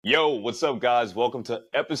Yo, what's up, guys? Welcome to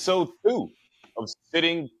episode 2 of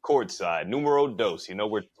Sitting Courtside, numero dos.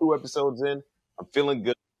 We're 2 episodes in. I'm feeling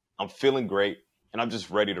good. I'm feeling great. And I'm just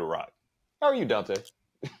ready to rock. How are you, Dante?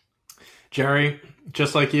 Jerry,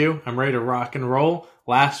 just like you, I'm ready to rock and roll.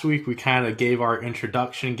 Last week, we kind of gave our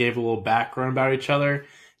introduction, gave a little background about each other.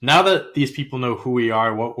 Now that these people know who we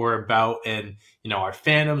are, what we're about, and our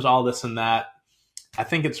fandoms, all this and that, I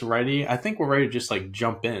think it's ready. I think we're ready to just like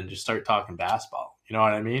jump in, just start talking basketball. You know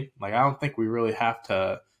what I mean? Like I don't think we really have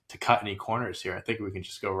to cut any corners here. I think we can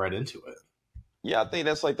just go right into it. Yeah, I think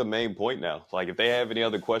that's like the main point now. Like, if they have any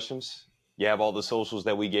other questions, you have all the socials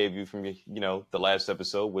that we gave you from, the last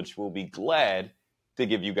episode, which we'll be glad to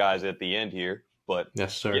give you guys at the end here. But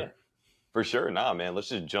Yes, yeah, sir. for sure. Nah, man, let's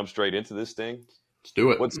just jump straight into this thing. Let's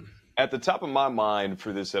do it. What's at the top of my mind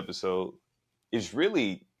for this episode is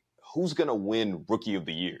really who's going to win Rookie of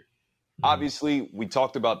the Year. Obviously, we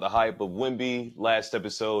talked about the hype of Wemby last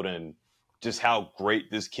episode and just how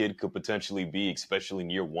great this kid could potentially be, especially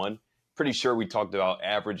in year one. Pretty sure we talked about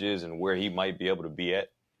averages and where he might be able to be at.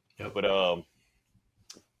 Yep. But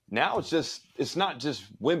now it's not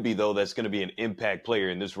just Wemby though that's going to be an impact player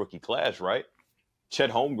in this rookie class, right?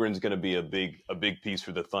 Chet Holmgren's going to be a big piece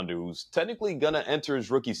for the Thunder, who's technically going to enter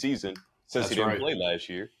his rookie season since he That's didn't right. play last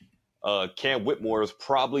year. Cam Whitmore is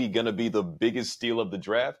probably going to be the biggest steal of the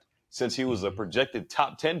draft since he was a projected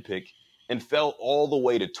top 10 pick and fell all the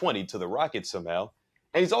way to 20 to the Rockets somehow.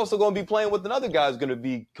 And he's also going to be playing with another guy who's going to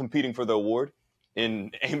be competing for the award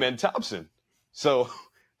in Amen Thompson. So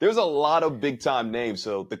there's a lot of big time names.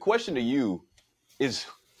 So the question to you is,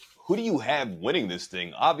 who do you have winning this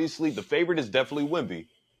thing? Obviously, the favorite is definitely Wemby.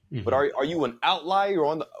 But Mhm. are you an outlier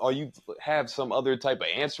are you have some other type of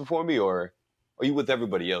answer for me, or are you with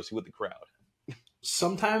everybody else? You with the crowd?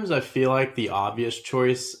 Sometimes I feel like the obvious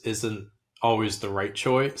choice isn't always the right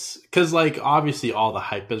choice because, like, obviously all the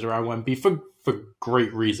hype is around Wemby for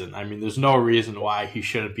great reason. I mean, there's no reason why he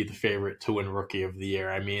shouldn't be the favorite to win Rookie of the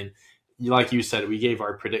Year. I mean, like you said, we gave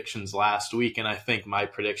our predictions last week, and I think my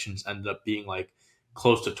predictions ended up being like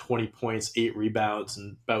close to 20 points, 8 rebounds,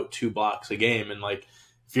 and about 2 blocks a game. And like,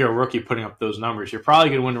 if you're a rookie putting up those numbers, you're probably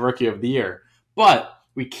going to win Rookie of the Year. But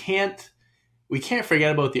we can't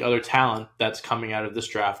forget about the other talent that's coming out of this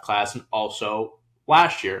draft class and also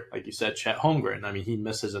last year, like you said, Chet Holmgren. I mean, he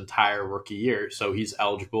missed his entire rookie year, so he's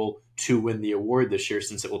eligible to win the award this year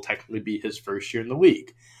since it will technically be his first year in the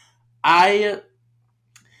league. I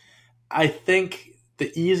I think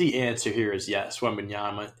the easy answer here is yes,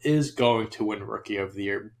 Wembanyama is going to win Rookie of the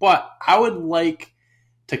Year, but I would like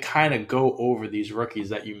to kind of go over these rookies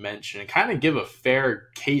that you mentioned and kind of give a fair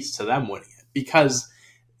case to them winning it because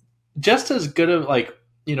just as good of like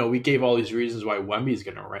we gave all these reasons why Wemby's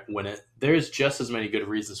going to win it. There's just as many good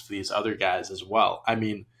reasons for these other guys as well. I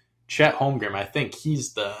mean, Chet Holmgren, I think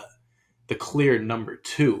he's the clear number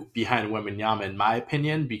two behind Wembanyama in my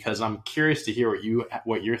opinion because I'm curious to hear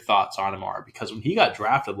what your thoughts on him are because when he got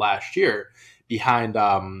drafted last year behind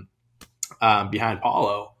behind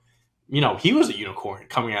Paulo, he was a unicorn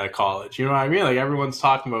coming out of college. You know what I mean? Like everyone's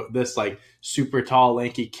talking about this like super tall,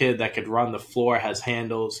 lanky kid that could run the floor, has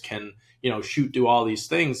handles, can, shoot, do all these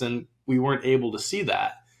things. And we weren't able to see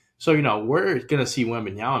that. So, we're going to see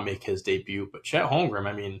Wembanyama make his debut. But Chet Holmgren,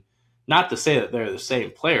 I mean, not to say that they're the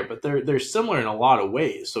same player, but they're similar in a lot of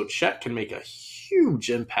ways. So Chet can make a huge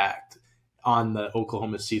impact on the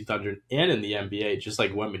Oklahoma City Thunder and in the NBA, just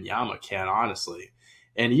like Wembanyama can, honestly.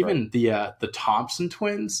 And Right. even the Thompson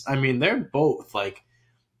twins, I mean, they're both like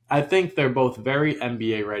I think they're both very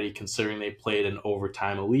NBA ready considering they played in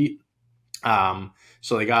overtime elite.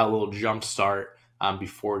 So they got a little jump start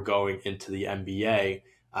before going into the NBA.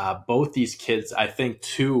 Both these kids, I think,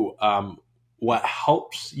 too, what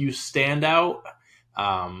helps you stand out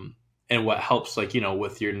and what helps, like,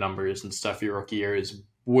 with your numbers and stuff your rookie year is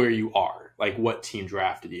where you are, like what team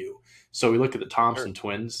drafted you. So we look at the Sure. Thompson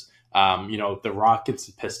twins, the Rockets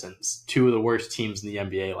and Pistons, two of the worst teams in the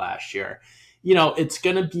NBA last year. It's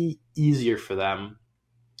going to be easier for them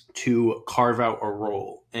to carve out a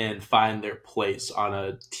role and find their place on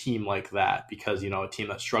a team like that because, a team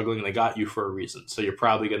that's struggling, they got you for a reason. So you're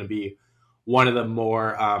probably going to be one of the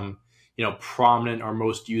more, prominent or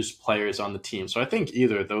most used players on the team. So I think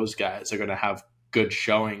either of those guys are going to have good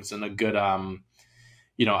showings and a good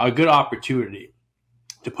opportunity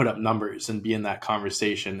to put up numbers and be in that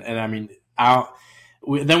conversation. And I mean,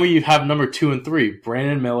 then we have number 2 and 3,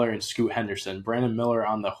 Brandon Miller and Scoot Henderson. Brandon Miller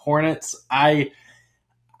on the Hornets. I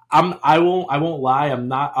won't lie. I'm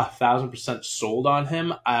not 1,000% sold on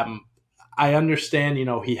him. I understand.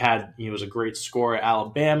 He was a great scorer at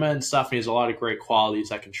Alabama and stuff. And he has a lot of great qualities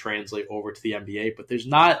that can translate over to the NBA. But there's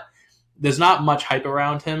not there's not much hype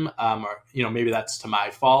around him. Or maybe that's to my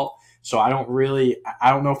fault. So I don't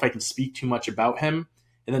know if I can speak too much about him.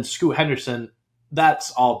 And then Scoot Henderson,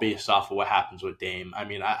 that's all based off of what happens with Dame. I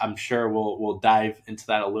mean, I'm sure we'll dive into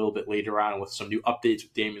that a little bit later on with some new updates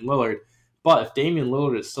with Damian Lillard. But if Damian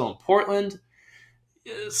Lillard is still in Portland,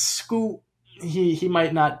 Scoot, he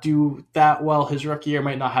might not do that well. His rookie year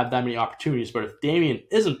might not have that many opportunities. But if Damian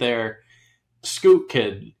isn't there, Scoot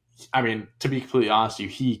could, I mean, to be completely honest with you,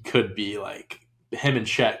 he could be like, him and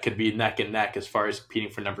Chet could be neck and neck as far as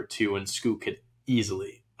competing for number 2, and Scoot could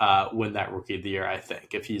easily win that rookie of the year, I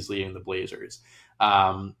think, if he's leading the Blazers.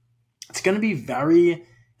 It's going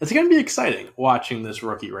to be exciting watching this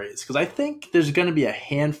rookie race, because I think there's going to be a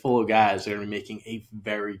handful of guys that are going to be making a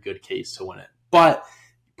very good case to win it. But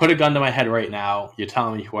put a gun to my head right now. You're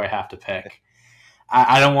telling me who I have to pick.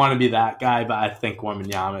 I don't want to be that guy, but I think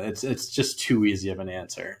Wembanyama. It's just too easy of an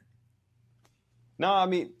answer. No, I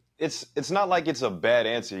mean, it's not like it's a bad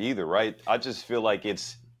answer either, right? I just feel like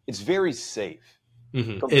it's very safe.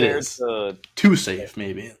 Mm-hmm. It is to too safe,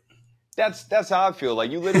 maybe. That's how I feel. Like,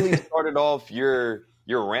 you literally started off your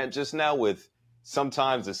rant just now with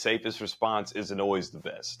sometimes the safest response isn't always the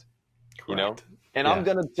best. Correct. You know? And yeah. I'm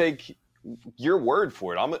gonna take your word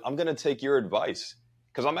for it. I'm gonna take your advice,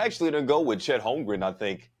 because I'm actually gonna go with Chet Holmgren. I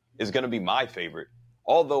think is gonna be my favorite.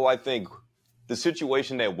 Although I think the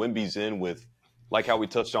situation that Wemby's in with, like how we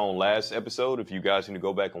touched on last episode, if you guys need to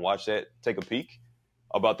go back and watch that, take a peek,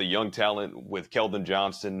 about the young talent with Keldon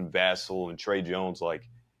Johnson, Vassell, and Trey Jones. Like,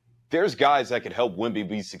 there's guys that could help Wemby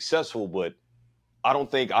be successful, but I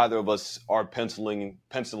don't think either of us are penciling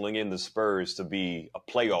in the Spurs to be a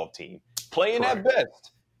playoff team. Playing Correct. At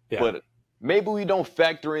best. Yeah. But maybe we don't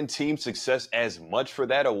factor in team success as much for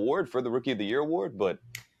that award, for the Rookie of the Year award. But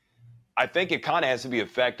I think it kind of has to be a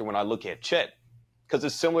factor when I look at Chet, because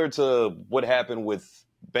it's similar to what happened with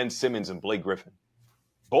Ben Simmons and Blake Griffin.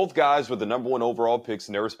 Both guys were the number 1 overall picks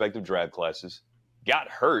in their respective draft classes, got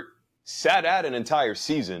hurt, sat out an entire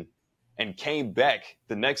season, and came back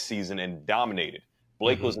the next season and dominated.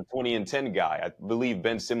 Blake was a 20-10 guy. I believe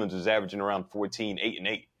Ben Simmons was averaging around 14,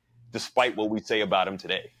 8-8, despite what we say about him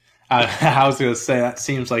today. I was going to say, that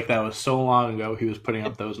seems like that was so long ago he was putting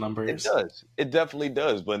up those numbers. It does. It definitely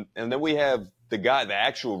does. And then we have the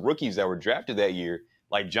actual rookies that were drafted that year,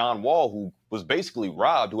 like John Wall, who was basically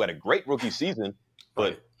robbed, who had a great rookie season,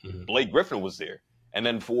 but Blake Griffin was there. And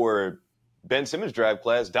then for Ben Simmons' draft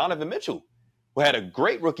class, Donovan Mitchell, who had a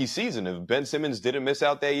great rookie season. If Ben Simmons didn't miss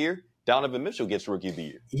out that year, Donovan Mitchell gets Rookie of the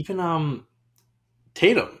Year. Even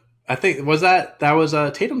Tatum, I think, that was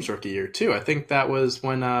Tatum's rookie year too. I think that was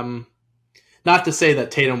when, not to say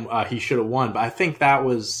that Tatum he should have won, but I think that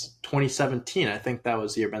was 2017. I think that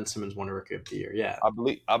was the year Ben Simmons won Rookie of the Year. Yeah, I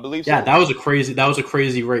believe. Yeah, so. that was a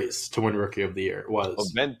crazy race to win Rookie of the Year. It was.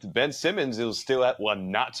 Well, Ben Simmons, it was still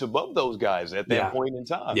notch above those guys at that point in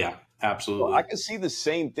time. Yeah, absolutely. Well, I can see the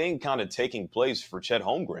same thing kind of taking place for Chet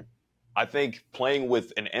Holmgren. I think playing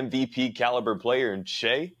with an MVP caliber player in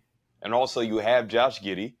Shea, and also you have Josh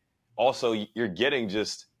Giddey. Also, you're getting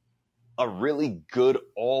just a really good,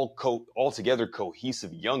 altogether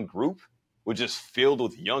cohesive young group, which is filled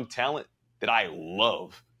with young talent that I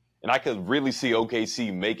love. And I could really see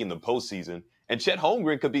OKC making the postseason. And Chet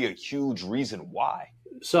Holmgren could be a huge reason why.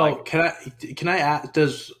 So can I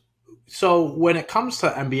ask, so when it comes to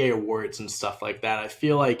NBA awards and stuff like that, I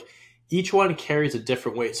feel like each one carries a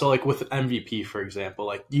different weight. So like with MVP, for example,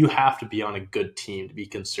 like you have to be on a good team to be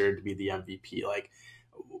considered to be the MVP. Like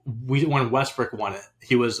when Westbrook won it,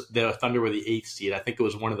 the Thunder were the 8th seed. I think it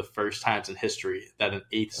was one of the first times in history that an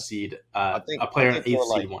 8th seed, a player in an 8th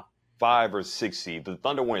seed won. 5 or 6 seed. The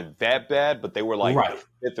Thunder weren't that bad, but they were like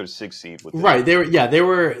the 5th or 6th seed. Right.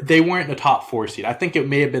 They weren't a top 4 seed. I think it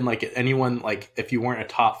may have been like anyone, like if you weren't a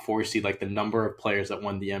top 4 seed, like the number of players that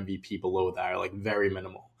won the MVP below that are like very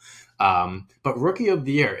minimal. But Rookie of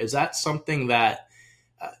the Year, is that something that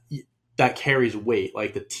that carries weight,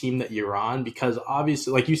 like the team that you're on? Because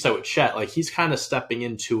obviously, like you said with Chet, like he's kind of stepping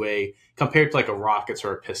into compared to like a Rockets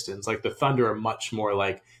or a Pistons, like the Thunder are much more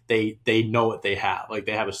like they know what they have. Like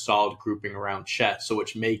they have a solid grouping around Chet, so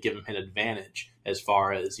which may give him an advantage as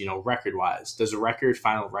far as, record wise. Does a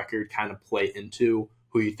final record kind of play into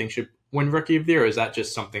who you think should win Rookie of the Year? Or is that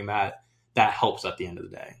just something that helps at the end of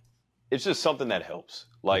the day? It's just something that helps.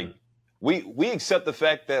 Like we accept the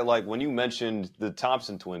fact that, like, when you mentioned the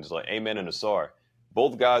Thompson twins, like Amen and Asar,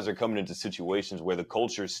 both guys are coming into situations where the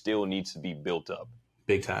culture still needs to be built up.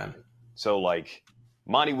 Big time. So, like,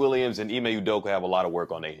 Monty Williams and Ime Udoka have a lot of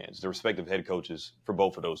work on their hands, the respective head coaches for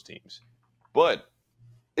both of those teams. But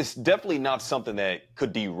it's definitely not something that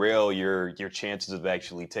could derail your chances of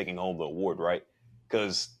actually taking home the award, right?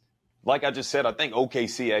 Because like I just said, I think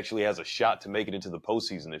OKC actually has a shot to make it into the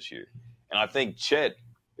postseason this year. And I think Chet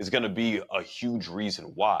is going to be a huge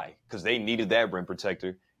reason why, because they needed that rim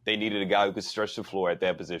protector. They needed a guy who could stretch the floor at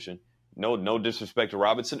that position. No disrespect to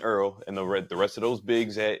Robinson Earl and the rest of those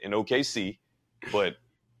bigs in OKC, but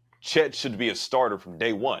Chet should be a starter from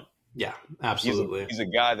day one. Yeah, absolutely. He's a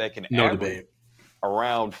guy that can no average debate.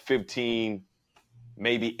 around 15,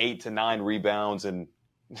 maybe 8 to 9 rebounds and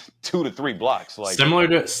 2 to 3 blocks. Like similar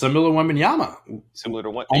to Wembanyama. Similar to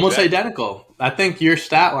what? Almost exactly. identical. I think your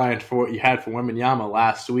stat line for what you had for Wembanyama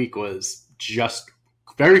last week was just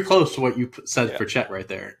very close to what you said for Chet right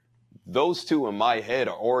there. Those two in my head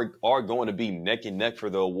are going to be neck and neck for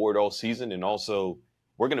the award all season. And also,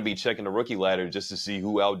 we're going to be checking the rookie ladder just to see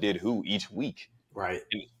who outdid who each week. Right.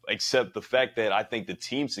 And except the fact that I think the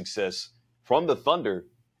team success from the Thunder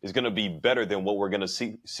is going to be better than what we're going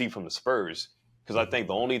to see from the Spurs. Because I think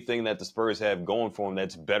the only thing that the Spurs have going for them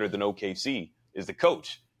that's better than OKC is the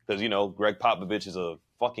coach. Because, Greg Popovich is a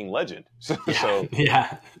fucking legend. So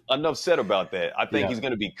enough said about that. I think he's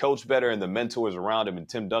going to be coached better, and the mentors around him, and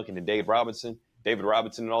Tim Duncan and David Robinson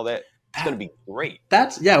and all that. It's going to be great. We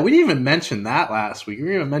didn't even mention that last week. We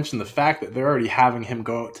didn't even mention the fact that they're already having him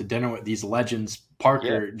go out to dinner with these legends,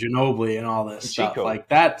 Parker, Ginobili, and all this stuff. Like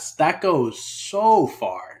that goes so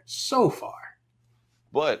far.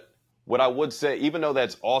 But what I would say, even though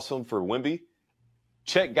that's awesome for Wemby,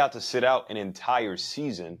 Chet got to sit out an entire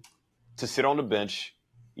season to sit on the bench,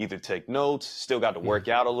 either take notes, still got to work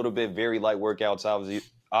out a little bit, very light workouts.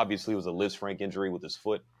 Obviously, it was a Liz Frank injury with his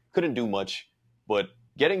foot. Couldn't do much, but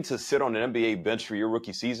getting to sit on an NBA bench for your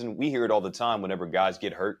rookie season, we hear it all the time whenever guys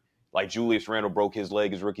get hurt. Like Julius Randle broke his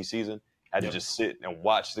leg his rookie season, had to just sit and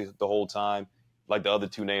watch the whole time. Like the other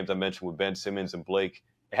two names I mentioned with Ben Simmons and Blake.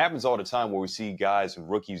 It happens all the time where we see guys and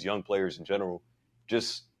rookies, young players in general,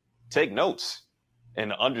 just take notes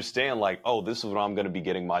and understand like, oh, this is what I'm going to be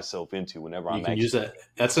getting myself into whenever I'm actually use that.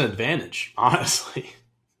 That's an advantage, honestly.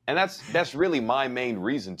 And that's really my main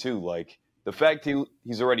reason too. Like the fact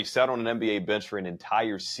he's already sat on an NBA bench for an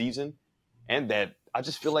entire season, and that I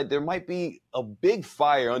just feel like there might be a big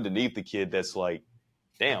fire underneath the kid that's like,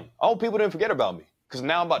 damn, I hope people didn't forget about me because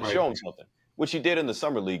now I'm about to show him something, which he did in the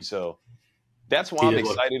Summer League. So that's why I'm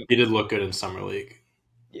excited. He did look good in Summer League.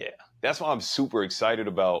 Yeah, that's why I'm super excited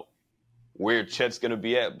about where Chet's going to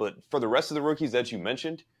be at. But for the rest of the rookies that you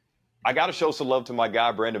mentioned, I got to show some love to my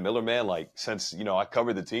guy, Brandon Miller, man. Like, since, I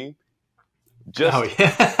covered the team. Like,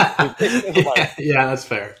 that's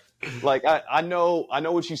fair. Like, I know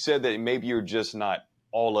what you said, that maybe you're just not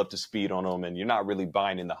all up to speed on him and you're not really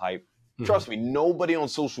buying in the hype. Mm-hmm. Trust me, nobody on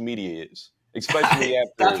social media is. Especially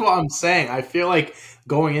after. That's what I'm saying. I feel like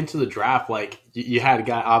going into the draft, like you had a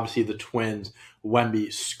guy, obviously the twins,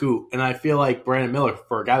 Wemby, Scoot, and I feel like Brandon Miller,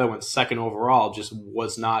 for a guy that went second overall, just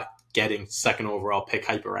was not getting second overall pick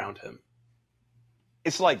hype around him.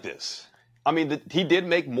 It's like this. I mean, he did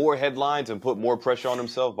make more headlines and put more pressure on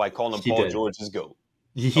himself by calling Paul George his GOAT.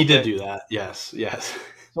 He did do that. Yes.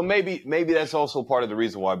 So maybe that's also part of the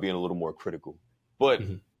reason why I'm being a little more critical. But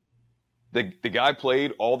the guy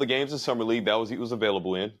played all the games in Summer League he was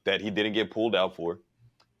available in that he didn't get pulled out for.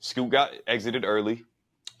 Scoot got exited early.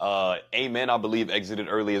 Amen, I believe, exited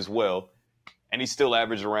early as well. And he still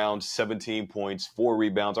averaged around 17 points, 4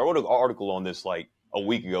 rebounds. I wrote an article on this like a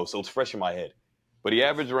week ago, so it's fresh in my head. But he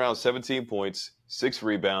averaged around 17 points, 6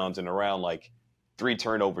 rebounds, and around like 3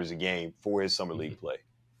 turnovers a game for his Summer League play.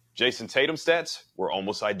 Jason Tatum's stats were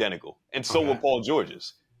almost identical, and so were Paul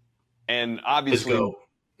George's. And obviously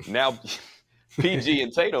now PG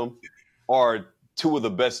and Tatum are 2 of the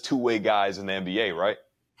best two-way guys in the NBA, right?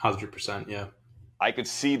 100%, yeah. I could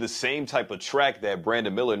see the same type of track that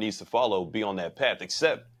Brandon Miller needs to follow be on that path,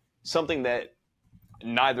 except something that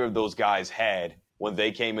neither of those guys had when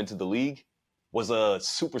they came into the league was a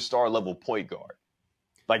superstar level point guard.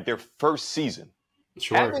 Like their first season.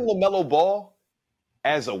 Sure. Having LaMelo Ball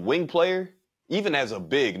as a wing player, even as a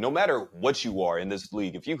big, no matter what you are in this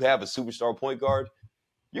league, if you have a superstar point guard,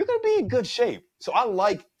 you're going to be in good shape. So I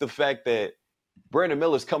like the fact that Brandon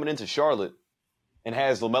Miller's coming into Charlotte and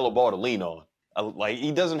has LaMelo Ball to lean on. Like,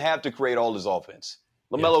 he doesn't have to create all his offense.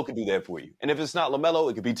 LaMelo can do that for you. And if it's not LaMelo,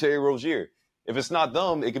 it could be Terry Rozier. If it's not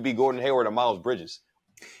them, it could be Gordon Hayward or Miles Bridges.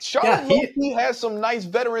 Charlotte he has some nice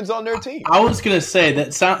veterans on their team. I was going to say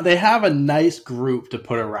that they have a nice group to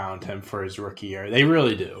put around him for his rookie year. They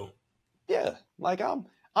really do. Yeah, like I'm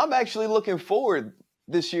actually looking forward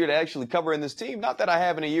this year to actually covering this team. Not that I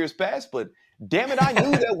have in the years past, but damn it, I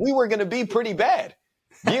knew that we were going to be pretty bad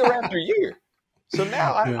year after year. So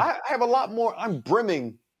now I have a lot more. I'm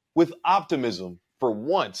brimming with optimism for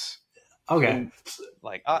once. Okay. And,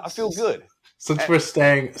 like, I feel good. since we're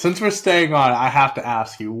staying on, I have to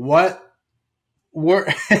ask you where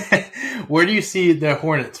where do you see the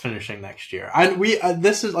Hornets finishing next year?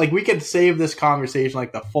 This is like we could save this conversation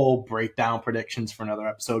like the full breakdown predictions for another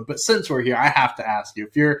episode, but since we're here, I have to ask you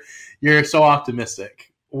if you're so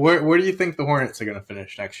optimistic, where do you think the Hornets are going to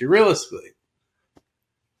finish next year realistically?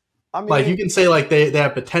 I mean, like you can say like they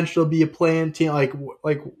have potential to be a play-in team. Like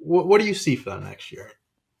what do you see for them next year?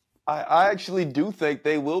 I actually do think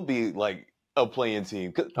they will be like a play-in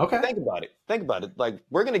team. Okay, think about it. Like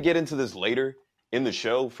we're going to get into this later in the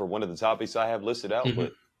show for one of the topics I have listed out,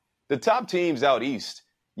 but the top teams out east,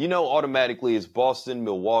 automatically is Boston,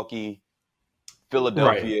 Milwaukee,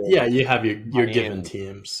 Philadelphia. Right. Yeah, you have your given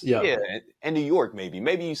teams. Yeah, and New York maybe.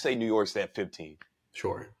 Maybe you say New York's at 15.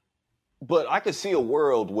 Sure. But I could see a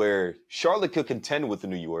world where Charlotte could contend with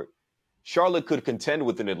New York. Charlotte could contend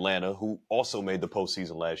with an Atlanta, who also made the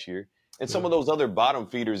postseason last year, and some of those other bottom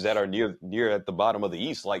feeders that are near at the bottom of the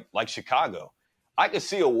East, like Chicago. I could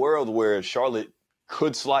see a world where Charlotte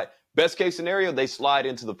could slide. Best case scenario, they slide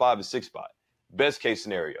into the 5 and 6 spot. Best case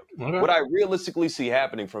scenario. Okay. What I realistically see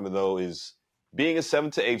happening from it, though, is being a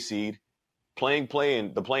 7 to 8 seed, playing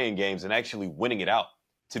the playing games, and actually winning it out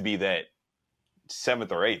to be that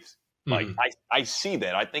 7th or 8th. Like I see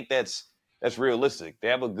that. I think that's realistic. They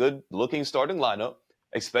have a good looking starting lineup,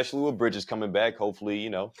 especially with Bridges coming back. Hopefully,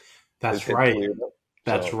 That's right.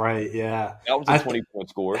 That's right. Yeah, that was a 20-point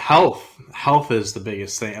score. Health is the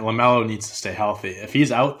biggest thing. LaMelo needs to stay healthy. If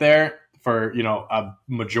he's out there for a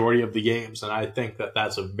majority of the games, then I think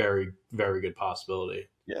that's a very, very good possibility.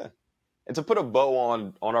 Yeah, and to put a bow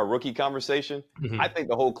on our rookie conversation, I think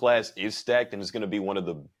the whole class is stacked and it's going to be one of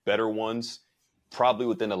the better ones, probably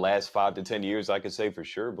within the last 5 to 10 years. I could say for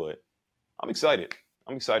sure, but I'm excited.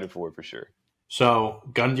 I'm excited for it for sure. So,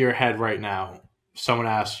 gun to your head right now. Someone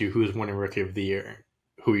asks you who's winning Rookie of the Year.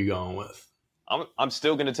 Who are you going with? I'm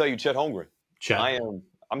still going to tell you Chet Holmgren. Chet.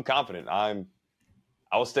 I'm confident. I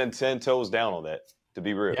will stand 10 toes down on that, to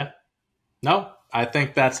be real. Yeah. No, I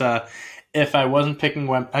think that's if I wasn't picking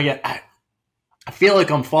one again, I feel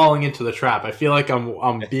like I'm falling into the trap. I feel like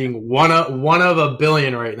I'm being one of a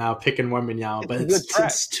billion right now picking Wembanyama, but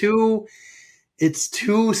it's too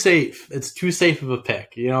safe. It's too safe of a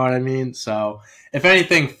pick. You know what I mean? So if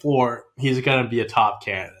anything, floor, he's gonna be a top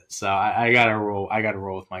candidate. So I gotta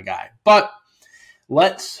roll with my guy. But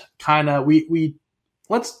let's kind of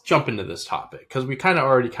let's jump into this topic because we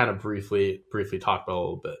already briefly talked about it a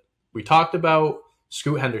little bit. We talked about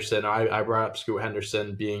Scoot Henderson. I brought up Scoot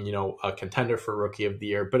Henderson being a contender for Rookie of the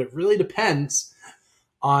Year, but it really depends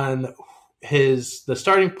on the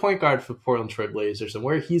starting point guard for Portland Trail Blazers and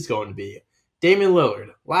where he's going to be. Damian Lillard.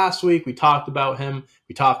 Last week we talked about him.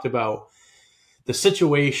 We talked about the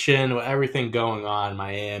situation with everything going on in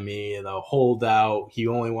Miami, the holdout. He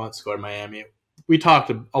only wants to go to Miami. We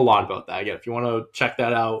talked a lot about that. Again, if you want to check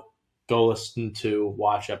that out, go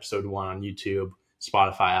watch episode 1 on YouTube,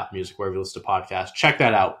 Spotify, Apple Music, wherever you listen to podcasts. Check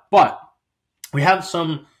that out. But we have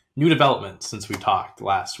some new developments since we talked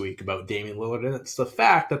last week about Damian Lillard, and it's the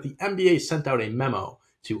fact that the NBA sent out a memo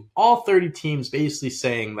to all 30 teams basically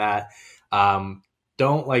saying that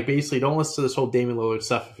don't listen to this whole Damian Lillard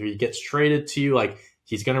stuff. If he gets traded to you,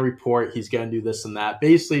 he's going to report, he's going to do this and that.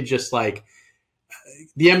 Basically just the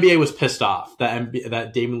NBA was pissed off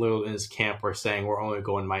that Damian Lillard and his camp were saying we're only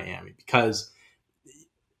going to Miami because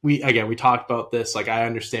we talked about this. I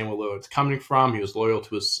understand where Lillard's coming from. He was loyal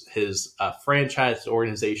to his franchise, his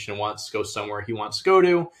organization, wants to go somewhere he wants to go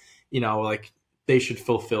to, they should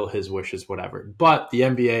fulfill his wishes, whatever. But the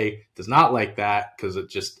NBA does not like that because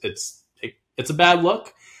it's a bad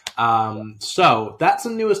look. So that's the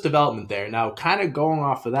newest development there. Now, kind of going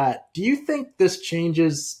off of that, do you think this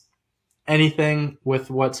changes anything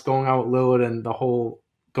with what's going on with Lillard and the whole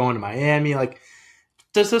going to Miami?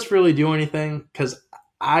 Does this really do anything? Because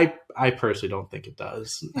I personally don't think it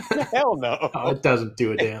does. Hell no. It doesn't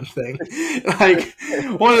do a damn thing.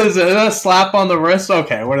 What is it? A slap on the wrist?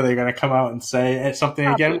 Okay, what are they going to come out and say? Something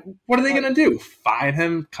again? What are they going to do? Fine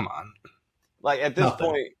him? Come on. At this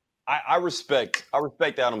point, I respect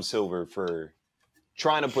Adam Silver for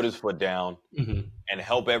trying to put his foot down and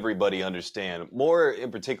help everybody understand, more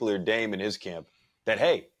in particular Dame and his camp, that,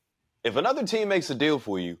 hey, if another team makes a deal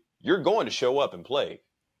for you, you're going to show up and play.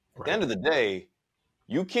 At the end of the day,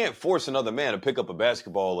 you can't force another man to pick up a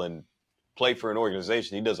basketball and play for an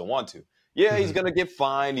organization he doesn't want to. Yeah, he's going to get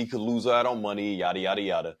fined. He could lose out on money, yada, yada,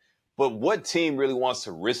 yada. But what team really wants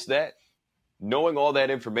to risk that? Knowing all that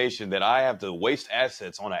information that I have to waste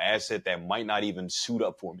assets on an asset that might not even suit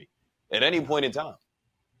up for me at any point in time.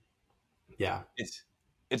 Yeah.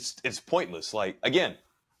 It's pointless. Again,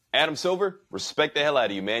 Adam Silver, respect the hell out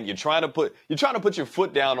of you, man. You're trying to put your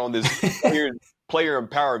foot down on this player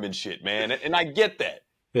empowerment shit, man. And I get that.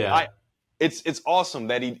 Yeah. It's awesome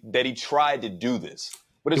that he tried to do this.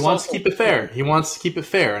 But he wants to keep it fair. He wants to keep it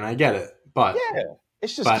fair, and I get it. But yeah,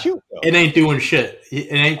 it's just cute, though. It ain't doing shit.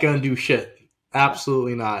 It ain't gonna do shit.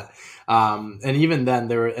 Absolutely not. And even then,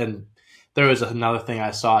 there was another thing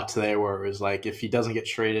I saw today where it was like, if he doesn't get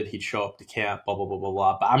traded, he'd show up to camp, blah blah blah blah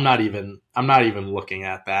blah. But I'm not even looking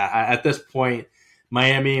at that. At this point,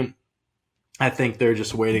 Miami, I think they're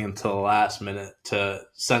just waiting until the last minute to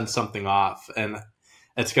send something off, and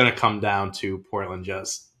it's going to come down to Portland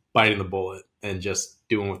just biting the bullet and just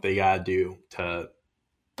doing what they got to do to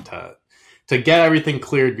get everything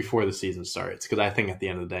cleared before the season starts. Because I think at the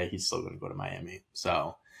end of the day, he's still going to go to Miami.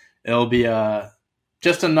 So it'll be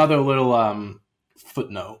just another little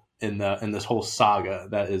footnote in this whole saga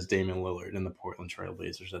that is Damian Lillard and the Portland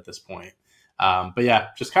Trailblazers at this point. But yeah,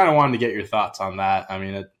 just kind of wanted to get your thoughts on that. I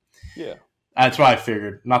mean, that's why I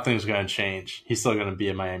figured nothing's going to change. He's still going to be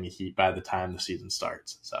in Miami Heat by the time the season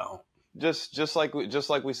starts. So just like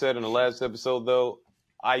we said in the last episode, though,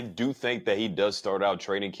 I do think that he does start out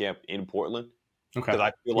training camp in Portland. Okay. Because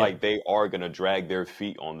I feel like they are going to drag their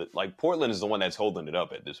feet on the, like, Portland is the one that's holding it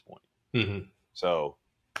up at this point. Mm-hmm. So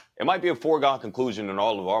it might be a foregone conclusion in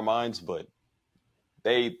all of our minds, but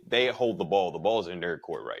they hold the ball. The ball's in their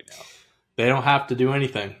court right now. They don't have to do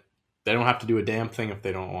anything. They don't have to do a damn thing if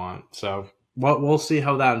they don't want. So we'll see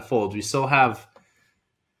how that unfolds. We still have.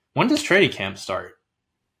 When does training camp start?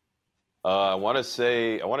 I want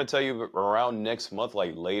to tell you around next month,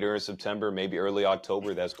 like later in September, maybe early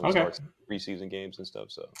October. That's when it starts preseason games and stuff.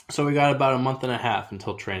 So we got about a month and a half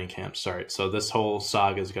until training camp starts. So this whole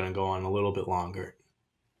saga is going to go on a little bit longer.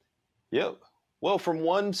 Yep. Well, from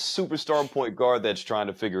one superstar point guard that's trying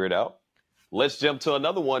to figure it out, let's jump to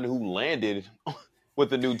another one who landed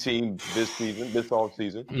with a new team this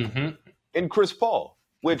offseason, in Chris Paul,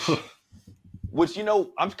 which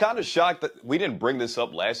I'm kind of shocked that we didn't bring this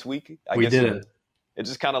up last week. I guess didn't. It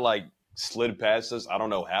just kind of like slid past us. I don't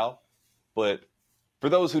know how, but for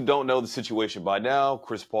those who don't know the situation by now,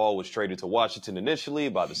 Chris Paul was traded to Washington initially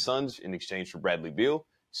by the Suns in exchange for Bradley Beal,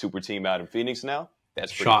 super team out in Phoenix now.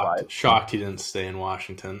 That's pretty shocked he didn't stay in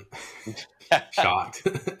Washington. Shocked.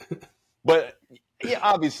 But yeah,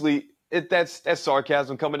 obviously that's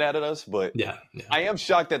sarcasm coming out at us. But yeah. I am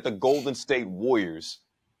shocked that the Golden State Warriors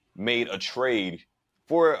made a trade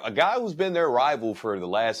for a guy who's been their rival for the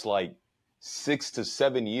last 6 to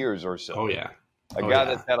 7 years or so. Oh yeah. A guy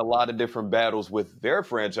that's had a lot of different battles with their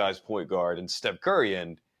franchise point guard and Steph Curry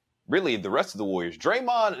and really the rest of the Warriors.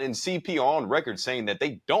 Draymond and CP are on record saying that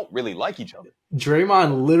they don't really like each other.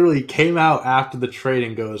 Draymond literally came out after the trade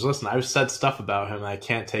and goes, "Listen, I've said stuff about him and I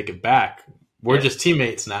can't take it back. We're just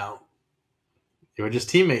teammates now. We're just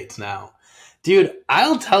teammates now." Dude,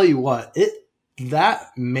 I'll tell you what,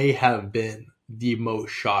 that may have been the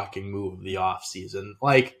most shocking move of the offseason.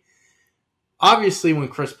 Obviously, when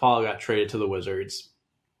Chris Paul got traded to the Wizards,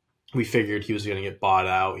 we figured he was going to get bought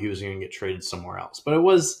out. He was going to get traded somewhere else. But it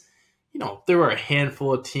was, there were a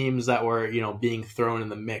handful of teams that were, being thrown in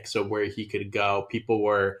the mix of where he could go. People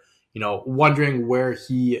were, wondering where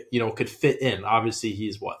he, could fit in. Obviously,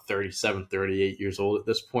 he's 37, 38 years old at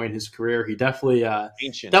this point in his career. He definitely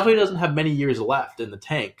doesn't have many years left in the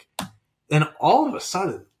tank. And all of a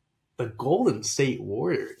sudden, the Golden State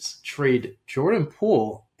Warriors trade Jordan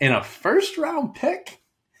Poole in a first-round pick.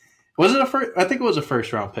 Was it a first? I think it was a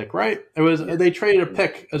first-round pick, right? It was. They traded a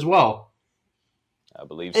pick as well. I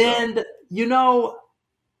believe so. And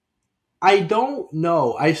I don't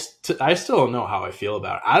know. I still don't know how I feel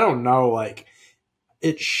about it. I don't know.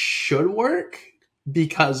 It should work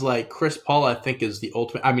because Chris Paul, I think, is the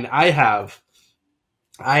ultimate. I mean, I have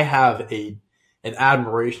an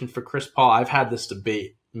admiration for Chris Paul. I've had this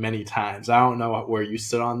debate many times. I don't know where you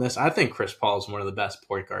sit on this. I think Chris Paul is one of the best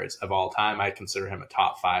point guards of all time. I consider him a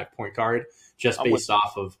top 5 point guard just based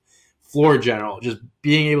off of floor general, just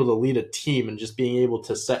being able to lead a team and just being able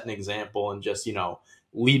to set an example and just,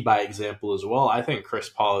 lead by example as well. I think Chris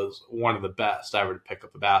Paul is one of the best ever to pick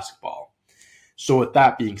up a basketball. So with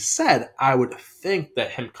that being said, I would think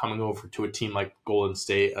that him coming over to a team like Golden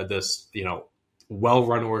State, this,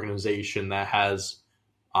 well-run organization that has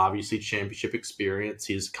obviously championship experience.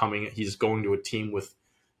 He's going to a team with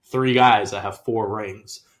 3 guys that have 4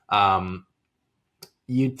 rings.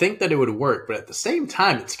 You'd think that it would work, but at the same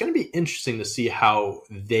time, it's going to be interesting to see how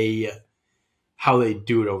they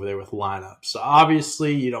do it over there with lineups. So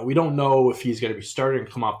obviously, we don't know if he's going to be starting and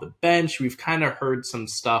come off the bench. We've kind of heard some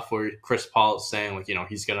stuff where Chris Paul is saying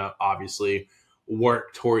he's going to obviously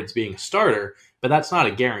work towards being a starter. but that's not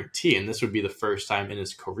a guarantee. And this would be the first time in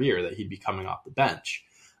his career that he'd be coming off the bench.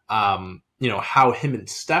 How him and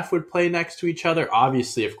Steph would play next to each other.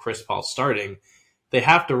 Obviously, if Chris Paul's starting, they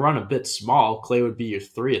have to run a bit small. Klay would be your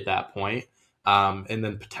 3 at that point. And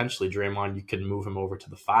then potentially Draymond, you could move him over to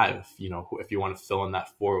the 5 if you want to fill in that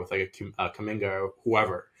 4 with like a Kuminga or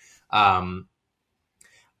whoever.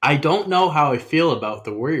 I don't know how I feel about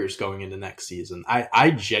the Warriors going into next season.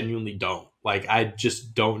 I genuinely don't. Like, I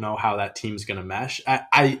just don't know how that team's going to mesh.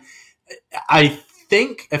 I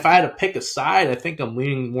think if I had to pick a side, I think I'm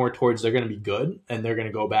leaning more towards they're going to be good and they're going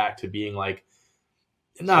to go back to being like,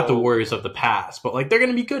 not the Warriors of the past, but like they're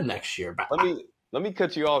going to be good next year. But let me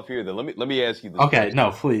cut you off here then. Let me ask you this. Okay, question.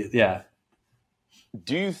 No, please. Yeah.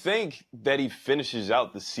 Do you think that he finishes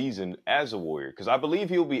out the season as a Warrior? Because I believe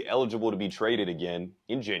he'll be eligible to be traded again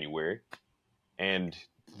in January. And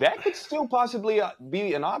that could still possibly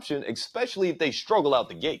be an option, especially if they struggle out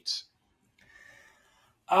the gates.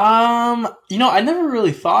 I never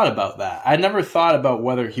really thought about that. I never thought about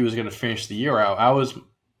whether he was going to finish the year out.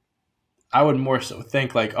 I would more so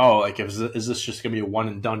think like, is this just going to be a one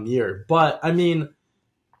and done year? But I mean,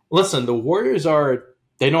 listen, the Warriors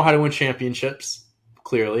they know how to win championships.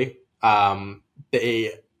 Clearly,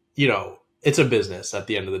 it's a business at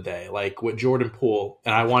the end of the day. Like with Jordan Poole,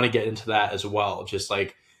 and I want to get into that as well. Just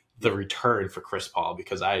like the return for Chris Paul,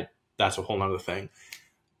 because that's a whole nother thing.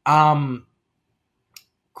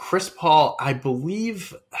 Chris Paul, I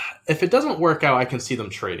believe if it doesn't work out, I can see them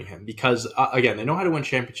trading him because, again, they know how to win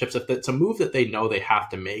championships. If it's a move that they know they have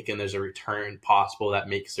to make and there's a return possible that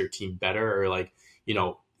makes their team better or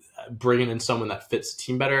bringing in someone that fits the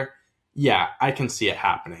team better, yeah, I can see it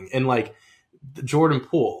happening. And like Jordan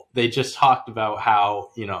Poole, they just talked about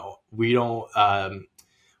how, we don't,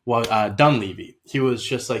 Dunleavy, he was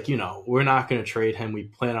just like, we're not going to trade him. We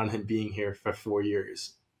plan on him being here for 4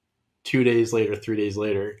 years. 2 days later, 3 days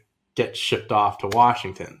later, get shipped off to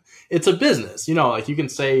Washington. It's a business, like you can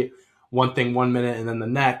say one thing 1 minute and then the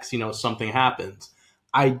next, something happens.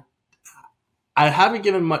 I haven't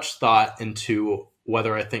given much thought into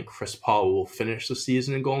whether I think Chris Paul will finish the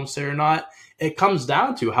season in Golden State or not. It comes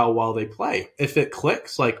down to how well they play. If it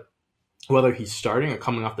clicks, like whether he's starting or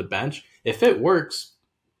coming off the bench, if it works,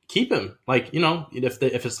 keep him. Like,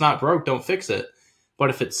 if it's not broke, don't fix it. But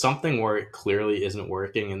if it's something where it clearly isn't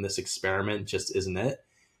working and this experiment just isn't it,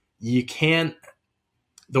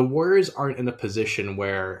 the Warriors aren't in a position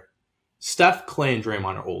where Steph, Klay, and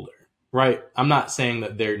Draymond are older, right? I'm not saying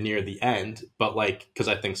that they're near the end, but because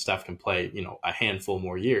I think Steph can play, a handful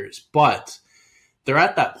more years, but they're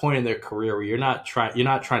at that point in their career where you're not trying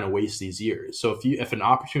to waste these years. So if an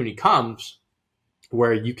opportunity comes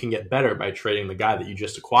where you can get better by trading the guy that you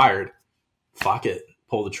just acquired, fuck it,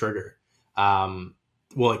 pull the trigger.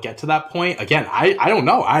 Will it get to that point? Again, I don't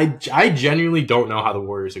know. I genuinely don't know how the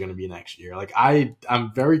Warriors are going to be next year. Like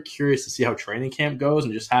I'm very curious to see how training camp goes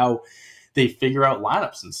and just how they figure out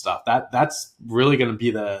lineups and stuff. That's really going to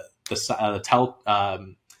be the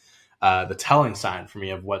telling sign for me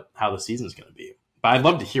of how the season's going to be. But I'd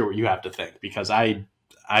love to hear what you have to think because I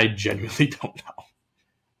genuinely don't know.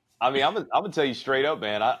 I mean, I'm gonna tell you straight up,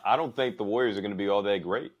 man. I don't think the Warriors are going to be all that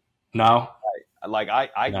great. No,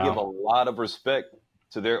 I give a lot of respect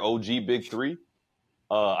to their OG Big Three.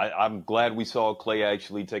 I'm glad we saw Klay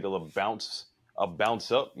actually take a little bounce up,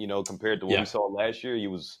 compared to what we saw last year. He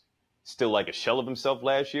was still like a shell of himself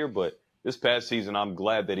last year, but this past season, I'm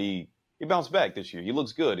glad that he bounced back this year. He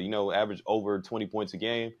looks good, averaged over 20 points a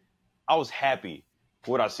game. I was happy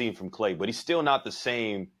for what I've seen from Klay, but he's still not the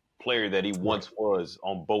same player that he once was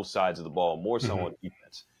on both sides of the ball, more so on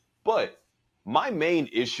defense. But my main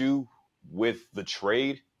issue with the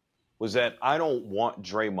trade was that I don't want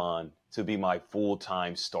Draymond to be my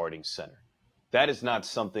full-time starting center. That is not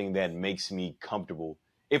something that makes me comfortable.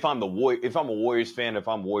 If I'm a Warriors fan, if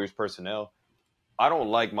I'm Warriors personnel, I don't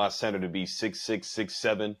like my center to be 6'6",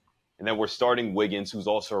 6'7", and then we're starting Wiggins, who's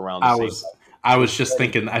also around the same height. I was just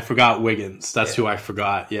thinking, I forgot Wiggins. That's who I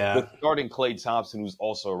forgot, yeah. We're starting Klay Thompson, who's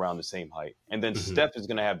also around the same height. And then Steph is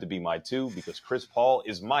going to have to be my 2 because Chris Paul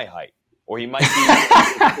is my height. Or he might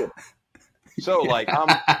be... So,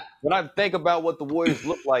 when I think about what the Warriors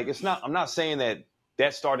look like, I'm not saying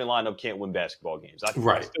that starting lineup can't win basketball games. I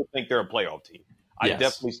still think they're a playoff team. I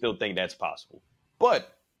definitely still think that's possible.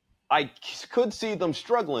 But I could see them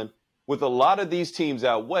struggling with a lot of these teams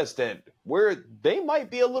out west where they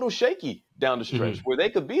might be a little shaky down the stretch, where they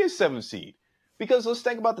could be a 7 seed. Because let's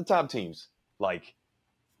think about the top teams. Like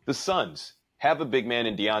the Suns have a big man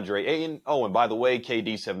in DeAndre Ayton. Oh, and by the way,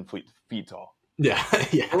 KD 7 feet tall. Yeah,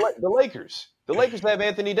 yeah. The Lakers have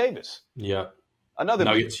Anthony Davis. Yeah. Another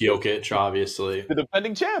Nuggets, Jokic, obviously. The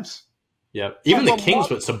defending champs. Yep. Even the Like a Kings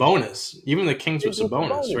monster. with Sabonis. Even the Kings with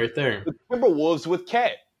Sabonis right there. The Timberwolves with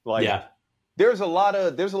Cat. Like, Yeah. there's a lot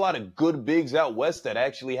of good bigs out west that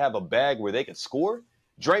actually have a bag where they can score.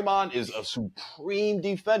 Draymond is a supreme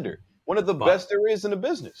defender, one of the best there is in the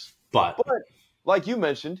business. But like you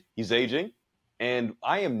mentioned, he's aging, and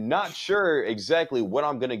I am not sure exactly what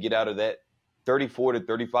I'm going to get out of that 34 to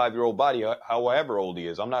 35-year-old body, however old he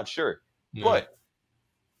is. I'm not sure. yeah.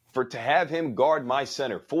 But to have him guard my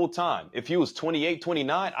center full time, if he was 28,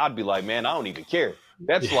 29, I'd be like, man, I don't even care.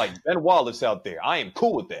 That's like Ben Wallace out there. I am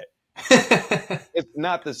cool with that. It's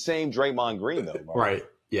not the same Draymond Green, though. Bro. Right.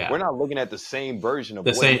 Yeah. We're not looking at the same version of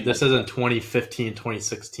this isn't 2015,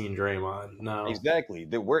 2016 Draymond. No. Exactly.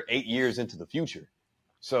 We're 8 years into the future.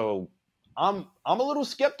 So I'm a little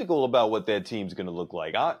skeptical about what that team's going to look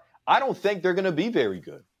like. I don't think they're going to be very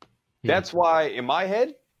good. That's why, in my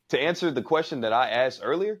head, to answer the question that I asked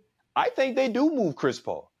earlier, I think they do move Chris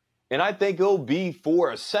Paul. And I think it'll be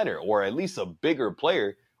for a center or at least a bigger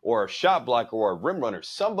player or a shot blocker or a rim runner,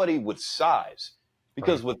 somebody with size.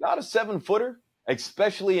 Because without a 7-footer,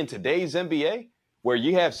 especially in today's NBA, where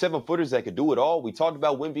you have 7-footers that could do it all. We talked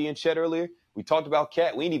about Wemby and Chet earlier. We talked about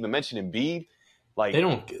Cat. We ain't even mentioned Embiid. Like,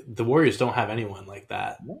 the Warriors don't have anyone like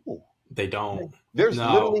that. No. They don't. There's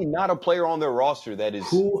literally not a player on their roster that is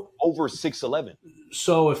over 6'11".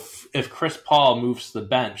 So if Chris Paul moves to the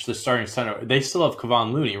bench, the starting center, they still have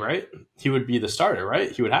Kevon Looney, right? He would be the starter,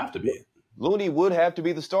 right? He would have to be. Looney would have to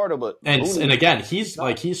be the starter, but and again, he's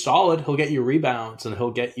solid. He'll get you rebounds and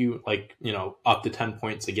he'll get you up to 10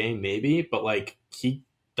 points a game, maybe. But he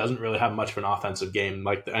doesn't really have much of an offensive game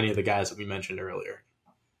like any of the guys that we mentioned earlier.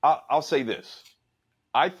 I'll say this: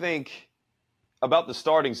 I think about the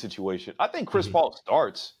starting situation. I think Chris Paul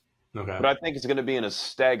starts, but I think it's going to be in a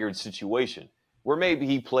staggered situation where maybe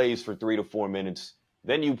he plays for 3 to 4 minutes,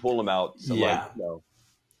 then you pull him out. So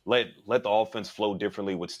let the offense flow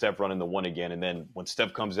differently with Steph running the one again. And then when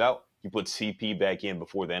Steph comes out, you put CP back in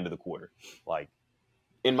before the end of the quarter. Like,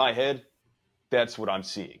 in my head, that's what I'm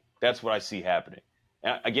seeing. That's what I see happening.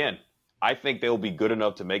 And again, I think they'll be good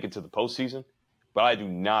enough to make it to the postseason, but I do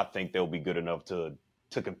not think they'll be good enough to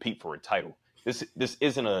compete for a title. This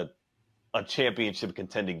isn't a championship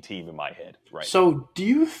contending team in my head, right? So do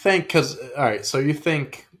you think, so you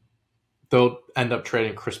think they'll end up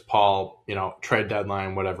trading Chris Paul, trade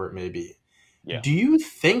deadline, whatever it may be. Yeah. Do you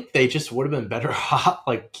think they just would have been better off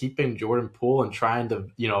keeping Jordan Poole and trying to,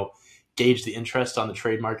 gauge the interest on the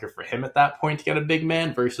trade market for him at that point to get a big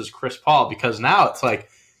man versus Chris Paul? Because now it's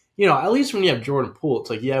at least when you have Jordan Poole,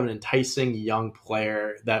 it's you have an enticing young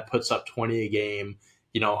player that puts up 20 a game,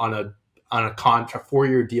 on a contract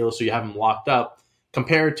 4-year deal, so you have him locked up,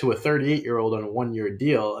 compared to a 38-year-old on a 1-year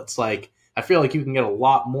deal. It's I feel like you can get a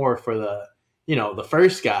lot more for the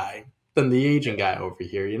first guy than the aging guy over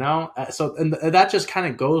here, So, and that just kind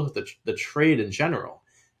of goes with the trade in general.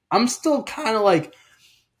 I'm still kind of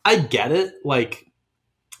I get it.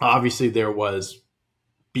 Obviously there was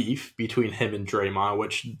beef between him and Draymond,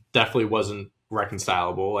 which definitely wasn't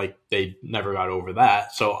reconcilable. They never got over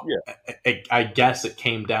that. So I guess it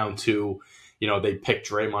came down to, they picked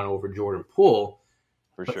Draymond over Jordan Poole.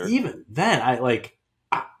 For sure. Even then,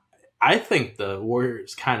 I think the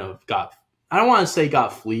Warriors kind of I don't want to say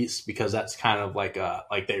got fleeced, because that's kind of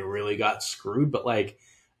they really got screwed, but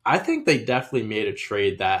I think they definitely made a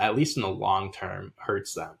trade that, at least in the long term,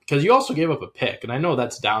 hurts them. Because you also gave up a pick, and I know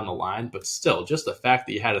that's down the line, but still, just the fact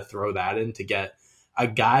that you had to throw that in to get a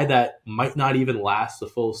guy that might not even last the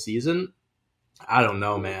full season, I don't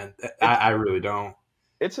know, man. I really don't.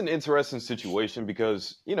 It's an interesting situation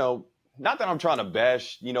because, not that I'm trying to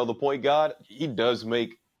bash, the point guard. He does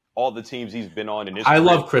make all the teams he's been on in his career.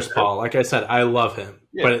 Love Chris Paul. Like I said, I love him.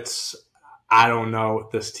 Yeah. But I don't know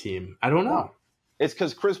this team. I don't know. It's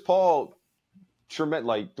because Chris Paul,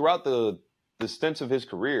 throughout the stints of his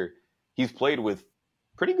career, he's played with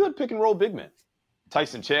pretty good pick and roll big men.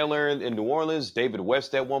 Tyson Chandler in New Orleans, David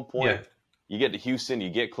West at one point. Yeah. You get to Houston, you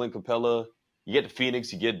get Clint Capella. You get to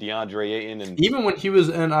Phoenix, you get DeAndre Ayton. And even when he was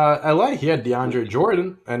in LA, he had DeAndre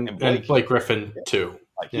Jordan and Blake Griffin too.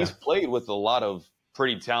 He's played with a lot of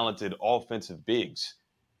pretty talented offensive bigs.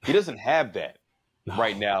 He doesn't have that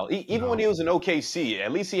right now. Even when he was in OKC,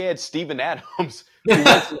 at least he had Steven Adams,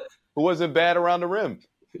 who wasn't bad around the rim.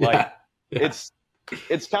 It's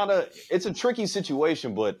a tricky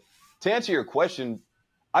situation, but to answer your question,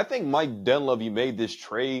 I think Mike Dunleavy made this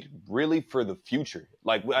trade really for the future.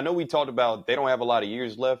 I know we talked about they don't have a lot of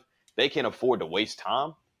years left. They can't afford to waste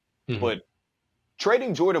time. Mm-hmm. But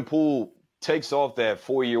trading Jordan Poole takes off that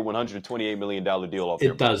 4-year, $128 million deal off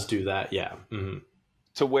their It does do that, yeah. Mm-hmm.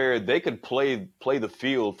 To where they could play the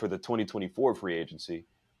field for the 2024 free agency,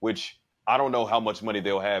 which I don't know how much money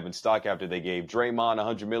they'll have in stock after they gave Draymond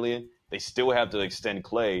 $100 million. They still have to extend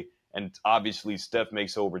Clay, and obviously Steph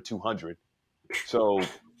makes over 200. So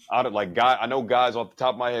I know guys off the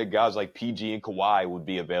top of my head, guys like PG and Kawhi would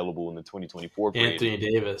be available in the 2024 free Anthony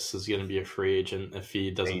agency. Davis is going to be a free agent if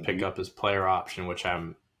he doesn't pick up his player option, which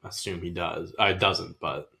I'm assume he does. Doesn't,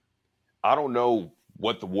 but I don't know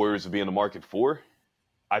what the Warriors would be in the market for.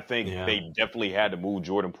 I think they definitely had to move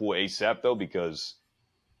Jordan Poole ASAP though, because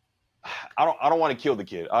I don't want to kill the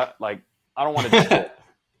kid. I don't want to,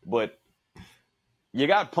 but you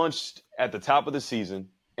got punched at the top of the season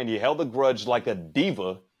and you held a grudge like a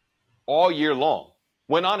diva all year long.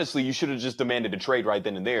 When honestly, you should have just demanded a trade right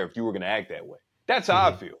then and there if you were going to act that way. That's how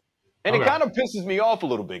I feel. And it kind of pisses me off a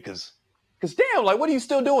little bit because damn, like, what are you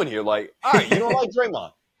still doing here? Like, all right, you don't like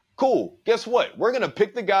Draymond. Cool. Guess what? We're going to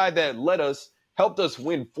pick the guy that helped us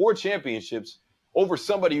win 4 championships over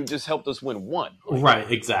somebody who just helped us win 1. Like,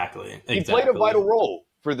 right, exactly. He played a vital role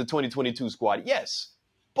for the 2022 squad, yes.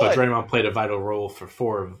 But Draymond played a vital role for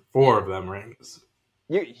four of them rings.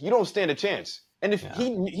 You don't stand a chance. And if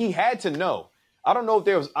he had to know, I don't know if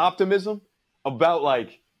there was optimism about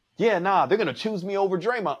they're going to choose me over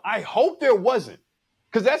Draymond. I hope there wasn't,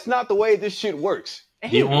 because that's not the way this shit works.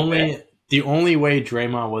 The only way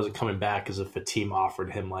Draymond wasn't coming back is if a team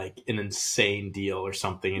offered him like an insane deal or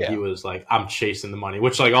something, and he was like, "I'm chasing the money,"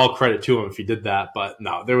 which all credit to him if he did that. But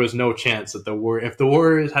no, there was no chance that if the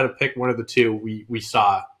Warriors had to pick one of the two, we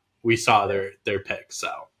saw their pick.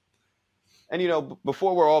 So, and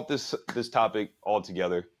before we're off this topic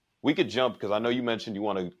altogether, we could jump, because I know you mentioned you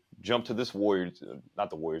want to jump to this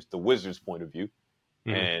the Wizards point of view,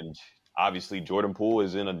 and obviously Jordan Poole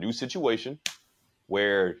is in a new situation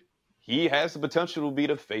where he has the potential to be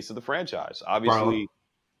the face of the franchise. Obviously,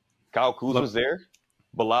 Kyle Kuzma's there.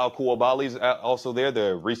 Bilal Koulibaly's also there,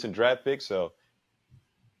 the recent draft pick. So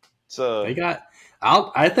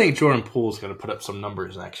I think Jordan Poole's going to put up some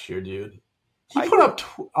numbers next year, dude. He put up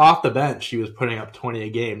off the bench. He was putting up 20 a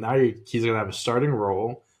game. Now he's going to have a starting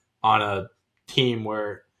role on a team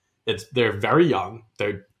where they're very young.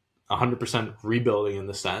 They're 100% rebuilding in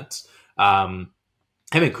the sense.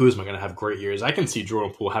 I think Kuzma going to have great years. I can see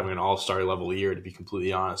Jordan Poole having an all-star level year, to be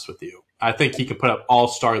completely honest with you. I think he can put up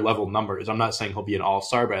all-star level numbers. I'm not saying he'll be an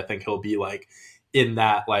all-star, but I think he'll be in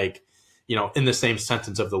that, in the same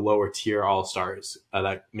sentence of the lower tier all-stars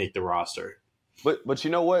that make the roster. But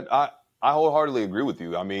you know what? I wholeheartedly agree with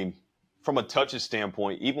you. I mean, from a touches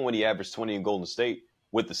standpoint, even when he averaged 20 in Golden State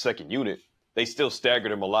with the second unit, they still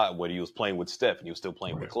staggered him a lot when he was playing with Steph and he was still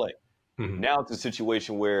playing with Clay. Mm-hmm. Now it's a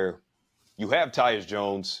situation where you have Tyus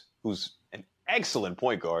Jones, who's an excellent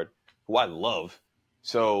point guard, who I love.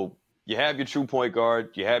 So you have your true point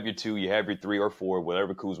guard, you have your 2, you have your 3 or 4,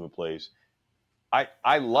 whatever Kuzma plays.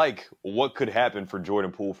 I like what could happen for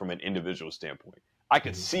Jordan Poole from an individual standpoint. I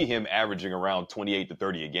could see him averaging around 28 to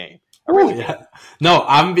 30 a game. No,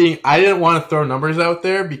 I didn't want to throw numbers out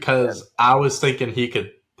there because I was thinking he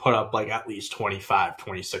could put up at least 25,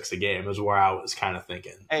 26 a game is where I was kind of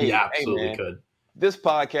thinking. He absolutely could. This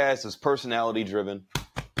podcast is personality driven.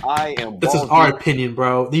 This is our opinion,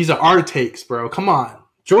 bro. These are our takes, bro. Come on.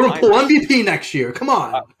 Jordan Poole MVP next year. Come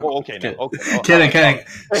on. Okay. Kidding.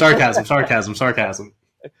 Sarcasm.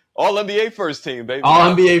 All NBA first team, baby.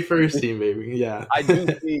 All NBA first team, baby. Yeah. I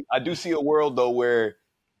do see a world though where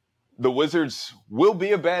the Wizards will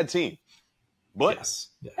be a bad team, but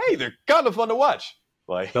hey, they're kind of fun to watch.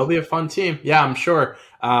 They'll be a fun team. Yeah, I'm sure.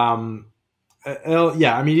 You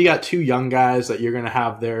got 2 young guys that you're going to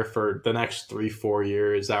have there for the next 3-4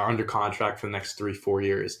 years that are under contract for the next 3-4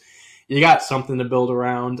 years. You got something to build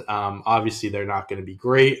around. Obviously, they're not going to be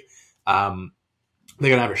great. They're going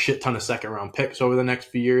to have a shit ton of second-round picks over the next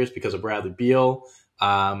few years because of Bradley Beal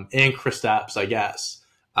and Kristaps, I guess.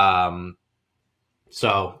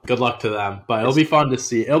 So good luck to them. But it'll be fun to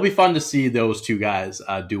see. It'll be fun to see those 2 guys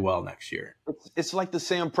do well next year. It's like the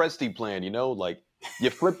Sam Presti plan, you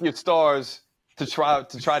flip your stars to try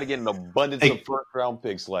to get an abundance of first-round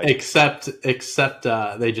picks. Except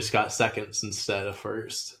they just got seconds instead of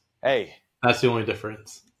first. Hey, that's the only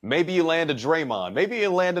difference. Maybe you land a Draymond. Maybe you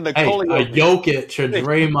land a Nikola. A Jokic, a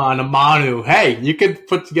Draymond, a Manu. Hey, you could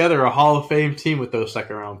put together a Hall of Fame team with those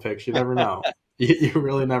second-round picks. You never know. You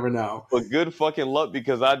really never know. But good fucking luck,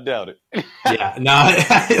 because I doubt it. Yeah, no,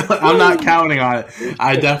 I'm not counting on it.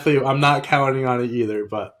 I'm not counting on it either,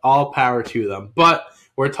 but all power to them. But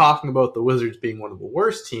we're talking about the Wizards being one of the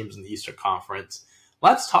worst teams in the Eastern Conference.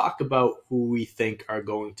 Let's talk about who we think are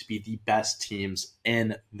going to be the best teams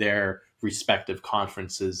in their respective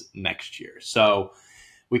conferences next year. So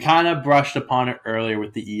we kind of brushed upon it earlier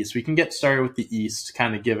with the East. We can get started with the East,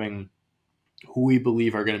 kind of giving who we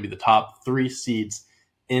believe are going to be the top 3 seeds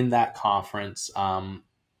in that conference.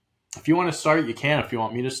 If you want to start, you can. If you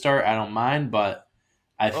want me to start, I don't mind. But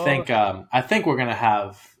I think we're gonna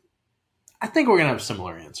have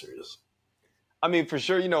similar answers. I mean, for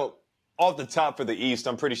sure, off the top for the East,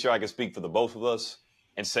 I'm pretty sure I can speak for the both of us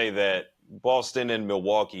and say that Boston and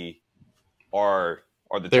Milwaukee are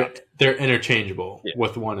the top. They're interchangeable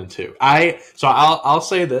with 1 and 2. I'll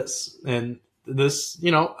say this, and this,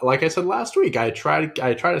 like I said last week, I try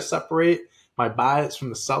to separate my bias from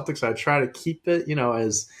the Celtics. I try to keep it,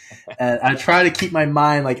 as I try to keep my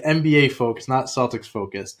mind like NBA focused, not Celtics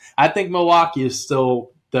focused. I think Milwaukee is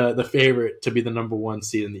still the favorite to be the number 1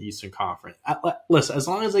 seed in the Eastern Conference. Listen, as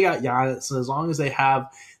long as they got Giannis and as long as they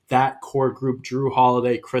have that core group, Drew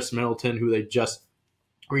Holiday, Chris Middleton, who they just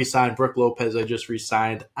re-signed, Brook Lopez, they just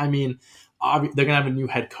re-signed. I mean, they're going to have a new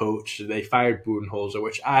head coach. They fired Budenholzer,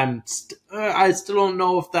 which I still don't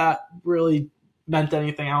know if that really meant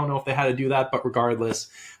anything. I don't know if they had to do that, but regardless,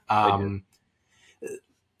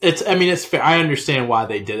 it's fair. I understand why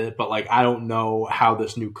they did it, but I don't know how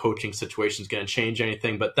this new coaching situation is going to change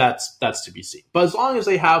anything, but that's to be seen. But as long as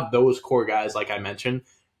they have those core guys, like I mentioned,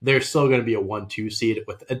 they're still going to be a 1-2 seed.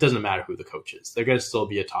 It doesn't matter who the coach is. They're going to still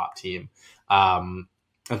be a top team.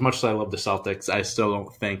 As much as I love the Celtics, I still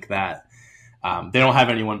don't think that they don't have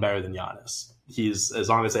anyone better than Giannis. As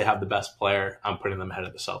long as they have the best player, I'm putting them ahead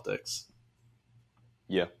of the Celtics.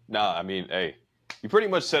 Yeah. Nah, I mean, hey, you pretty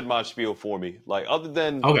much said my spiel for me. Other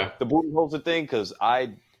than the Budenholzer thing, because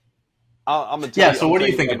I'm gonna tell you. So what do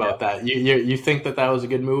you think about that? You think that was a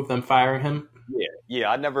good move, them firing him? Yeah.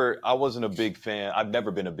 I wasn't a big fan. I've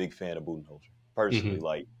never been a big fan of Budenholzer personally.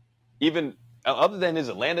 Mm-hmm. Even other than his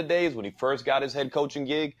Atlanta days when he first got his head coaching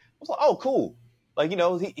gig, I was like, oh, cool.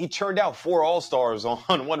 He churned out 4 All-Stars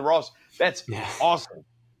on one roster. That's awesome.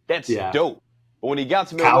 That's dope. But when he got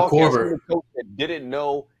to Milwaukee, he was a coach that didn't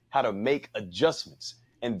know how to make adjustments.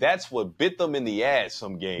 And that's what bit them in the ass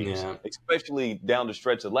some games, especially down the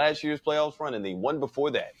stretch of last year's playoffs run and the one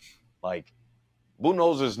before that.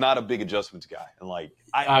 Budenholzer is not a big adjustments guy. And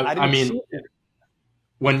I mean, see it.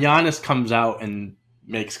 When Giannis comes out and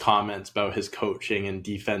makes comments about his coaching and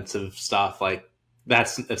defensive stuff,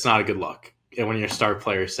 it's not a good look. And when your star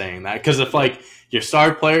player is saying that, because if your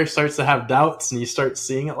star player starts to have doubts and you start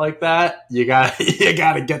seeing it like that, you got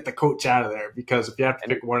to get the coach out of there, because if you have to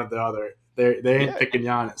pick one or the other, they ain't picking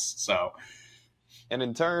Giannis. So, and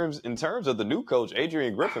in terms of the new coach,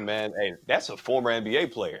 Adrian Griffin, man, hey, that's a former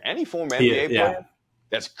NBA player. Any former NBA player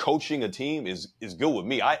that's coaching a team is good with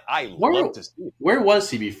me. I love to see it. Where was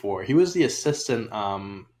he before? He was the assistant.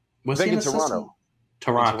 Was he in Toronto?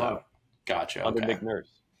 Toronto. Gotcha. Under Nick Nurse.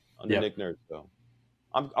 Nick Nurse. So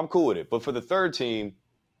I'm cool with it. But for the third team,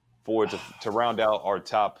 to round out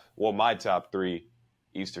my top 3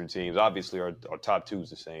 Eastern teams, obviously our top 2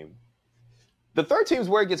 is the same. The third team is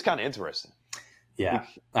where it gets kind of interesting. Yeah,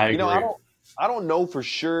 I agree. I don't know for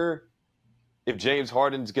sure if James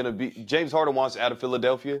Harden wants out of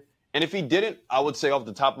Philadelphia. And if he didn't, I would say off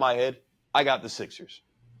the top of my head, I got the Sixers.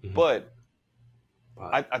 Mm-hmm. But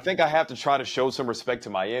I think I have to try to show some respect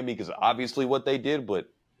to Miami, because obviously what they did, but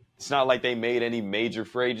it's not like they made any major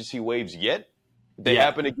free agency waves yet. If they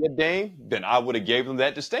happen to get Dame, then I would have gave them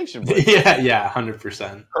that distinction. But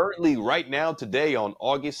 100%. Currently, right now, today, on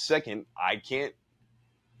August 2nd,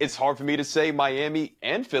 it's hard for me to say Miami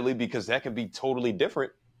and Philly, because that can be totally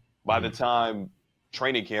different by the time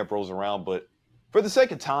training camp rolls around. But for the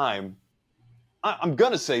sake of time, I'm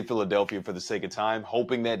going to say Philadelphia for the sake of time,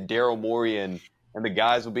 hoping that Daryl Morey and the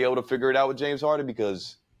guys will be able to figure it out with James Harden,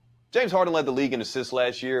 because James Harden led the league in assists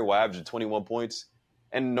last year while averaging 21 points.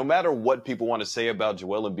 And no matter what people want to say about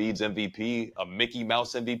Joel Embiid's MVP, a Mickey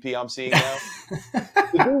Mouse MVP I'm seeing now,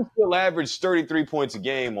 the dude still averaged 33 points a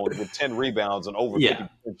game with 10 rebounds and over 50%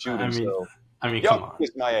 shooting. Come on.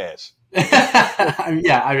 Kiss my ass.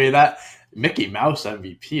 That Mickey Mouse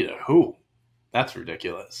MVP to who? That's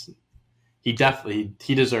ridiculous. He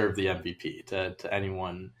deserved the MVP. To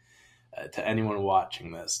anyone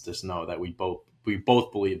watching this, just know that we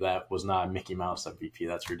both believe that was not a Mickey Mouse MVP.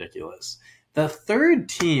 That's ridiculous. The third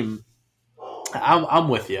team, I'm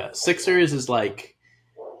with you. Sixers is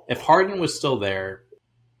if Harden was still there,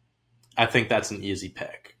 I think that's an easy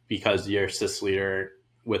pick, because your assist leader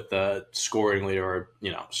with the scoring leader,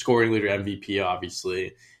 scoring leader MVP,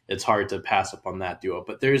 obviously, it's hard to pass up on that duo.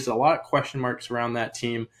 But there's a lot of question marks around that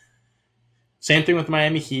team. Same thing with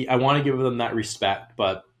Miami Heat. I want to give them that respect,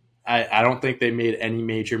 but I don't think they made any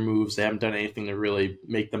major moves. They haven't done anything to really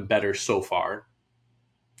make them better so far.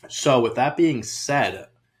 So with that being said,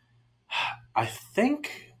 I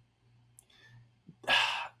think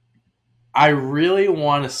I really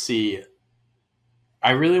want to see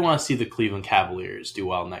I really want to see the Cleveland Cavaliers do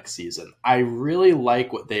well next season. I really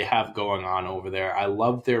like what they have going on over there. I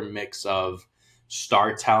love their mix of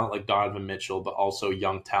star talent like Donovan Mitchell, but also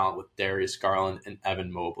young talent with Darius Garland and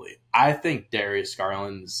Evan Mobley. I think Darius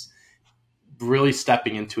Garland's really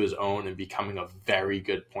stepping into his own and becoming a very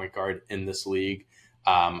good point guard in this league.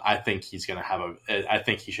 I think he's going to have I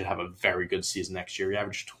think he should have a very good season next year. He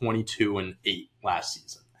averaged 22 and 8 last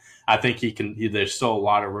season. I think he can. There's still a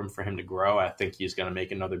lot of room for him to grow. I think he's going to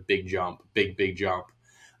make another big jump.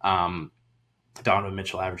 Donovan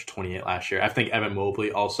Mitchell averaged 28 last year. I think Evan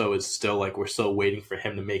Mobley also is still we're still waiting for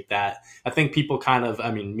him to make that. I think people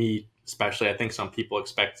me especially, I think some people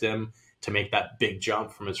expect him to make that big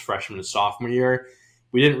jump from his freshman to sophomore year.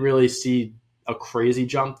 We didn't really see a crazy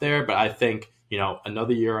jump there, but I think,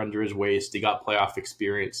 another year under his waist, he got playoff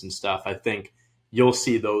experience and stuff. I think you'll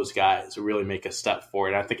see those guys really make a step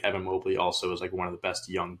forward. I think Evan Mobley also is one of the best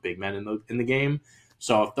young big men in the game.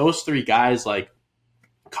 So if those three guys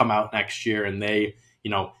come out next year and they,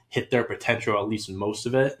 hit their potential, at least in most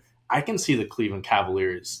of it, I can see the Cleveland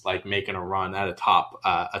Cavaliers making a run at a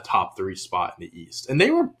top 3 spot in the East. And they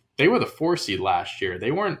were the 4 seed last year.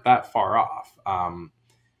 They weren't that far off.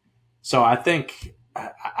 So I think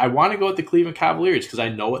I want to go with the Cleveland Cavaliers because I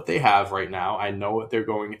know what they have right now. I know what they're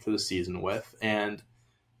going into the season with. And,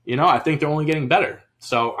 I think they're only getting better.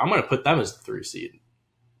 So I'm going to put them as the 3 seed.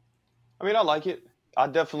 I mean, I like it. I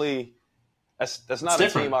definitely – that's not a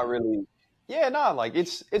team I really –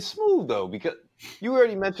 it's smooth, though, because you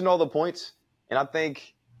already mentioned all the points. And I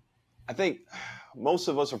think most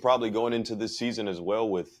of us are probably going into this season as well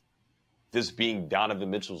with this being Donovan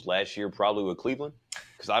Mitchell's last year probably with Cleveland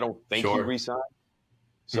because I don't think he re-signed.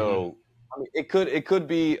 So, I mean, it could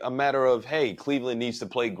be a matter of, hey, Cleveland needs to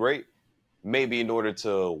play great, maybe in order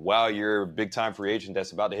to wow your big-time free agent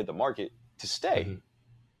that's about to hit the market to stay. Mm-hmm.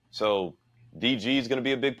 So, DG is going to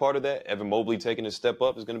be a big part of that. Evan Mobley taking a step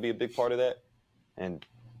up is going to be a big part of that. And,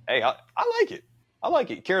 hey, I like it. I like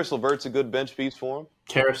it. Karis LeVert's a good bench piece for him.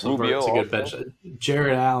 Karis LeVert's a good bench.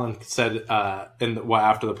 Jared Allen said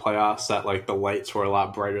after the playoffs that the lights were a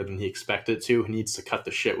lot brighter than he expected to. He needs to cut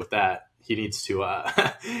the shit with that. He needs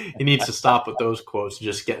to stop with those quotes and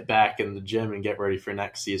just get back in the gym and get ready for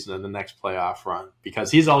next season and the next playoff run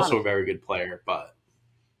because he's also a very good player. But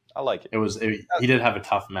I like it. He did have a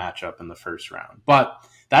tough matchup in the first round. But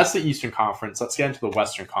that's the Eastern Conference. Let's get into the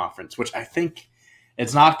Western Conference, which I think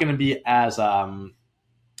it's not going to be as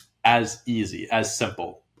easy, as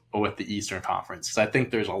simple with the Eastern Conference because I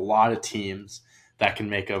think there's a lot of teams that can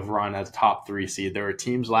make a run as a top 3 seed. There were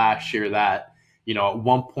teams last year that, at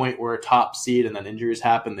one point were a top seed and then injuries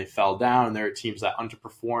happened, they fell down, and there are teams that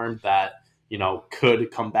underperformed that,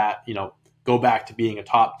 could come back, go back to being a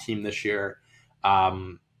top team this year.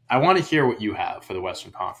 I want to hear what you have for the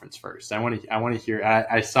Western Conference first. I want to hear.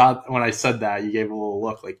 I saw when I said that you gave a little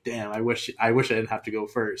look damn, I wish I didn't have to go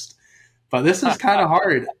first. But this is kind of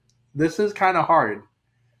hard.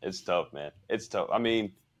 It's tough, man. It's tough. I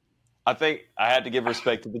mean, I think I had to give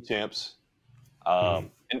respect to the champs.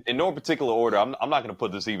 In no particular order. I'm not going to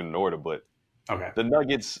put this even in order, but okay. The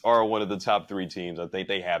Nuggets are one of the top 3 teams. I think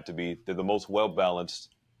they have to be. They're the most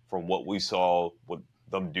well-balanced from what we saw what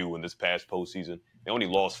them do in this past postseason. They only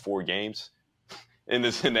lost 4 games in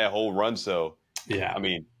that whole run. So, yeah. I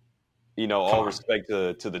mean, all respect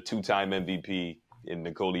to the 2-time MVP in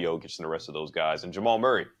Nikola Jokic and the rest of those guys. And Jamal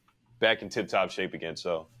Murray back in tip-top shape again.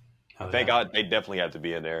 So, thank God they definitely have to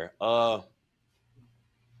be in there.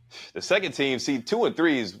 The second team, 2 and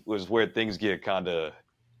 3 was where things get kind of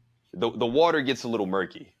the water gets a little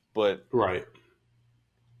murky. But right,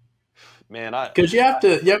 man, because you have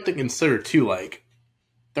to consider too,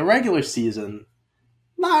 the regular season.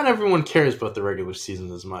 Not everyone cares about the regular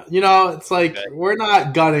season as much. It's we're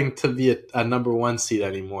not gunning to be a number 1 seed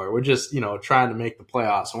anymore. We're just trying to make the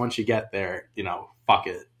playoffs. And once you get there, fuck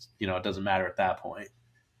it. It doesn't matter at that point.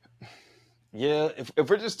 Yeah, if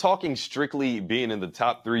we're just talking strictly being in the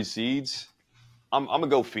top 3 seeds, I'm gonna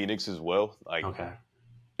go Phoenix as well. Okay.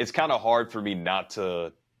 It's kind of hard for me not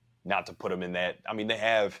to put them in that. I mean, they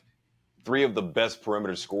have 3 of the best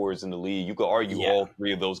perimeter scorers in the league. You could argue all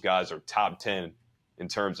 3 of those guys are top 10 in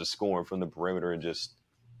terms of scoring from the perimeter, and just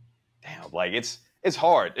damn, it's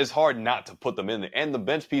hard. It's hard not to put them in there. And the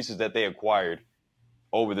bench pieces that they acquired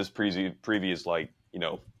over this previous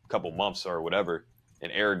couple months or whatever.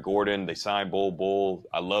 And Eric Gordon, they signed Bol.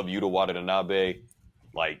 I love Yuta Watanabe.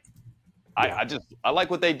 I like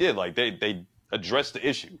what they did. They addressed the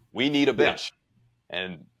issue. We need a bench,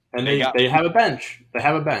 and they have a bench. They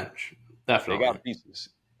have a bench. Definitely, they got pieces.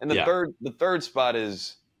 And the third spot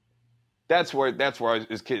is that's where it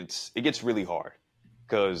gets really hard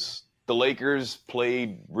because the Lakers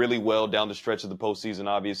played really well down the stretch of the postseason,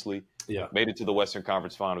 obviously. Yeah. Made it to the Western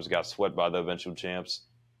Conference Finals, got swept by the eventual champs.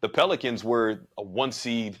 The Pelicans were a 1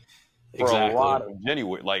 seed for a lot of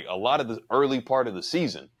January, like a lot of the early part of the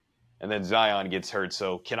season. And then Zion gets hurt.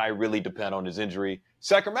 So can I really depend on his injury?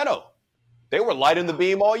 Sacramento, they were lighting the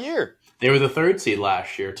beam all year. They were the 3rd seed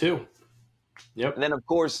last year, too. Yep. And then, of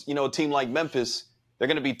course, a team like Memphis, they're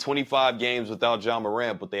going to be 25 games without John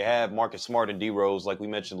Morant, but they have Marcus Smart and D Rose, like we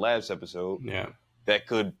mentioned last episode, that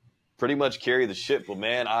could pretty much carry the ship. But,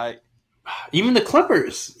 man, even the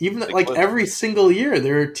Clippers, every single year,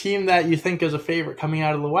 they're a team that you think is a favorite coming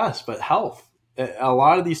out of the West, but health. A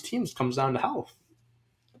lot of these teams comes down to health.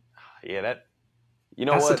 Yeah,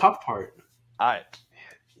 that's the tough part.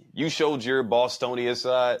 You showed your Bostonian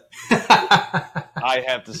side. I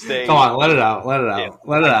have to stay. Come on, let it out. I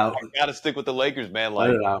got to stick with the Lakers, man. Let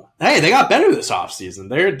it out. Hey, they got better this offseason.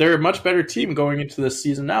 They're a much better team going into this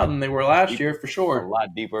season now than they were last year, for sure. A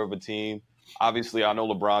lot deeper of a team. Obviously, I know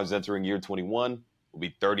LeBron's entering year 21. Will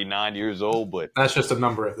be 39 years old, but that's just a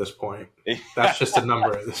number at this point.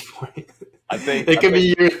 I think it could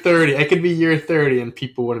be year 30. It could be year 30, and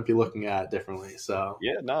people wouldn't be looking at it differently. So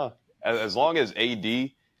as long as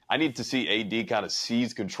AD, I need to see AD kind of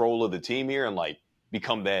seize control of the team here and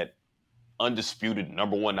become that undisputed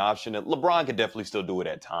number one option. And LeBron could definitely still do it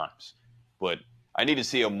at times, but I need to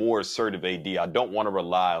see a more assertive AD. I don't want to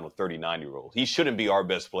rely on a 39-year-old. He shouldn't be our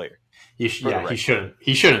best player. He shouldn't.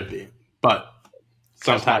 He shouldn't be. But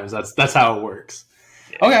sometimes that's how it works.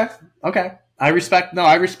 Yeah. Okay. I respect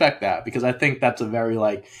that, because I think that's a very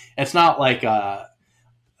it's not like an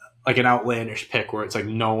outlandish pick where it's like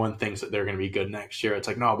no one thinks that they're going to be good next year. It's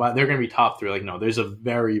like, no, but they're going to be top 3. No, there's a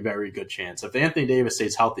very, very good chance. If Anthony Davis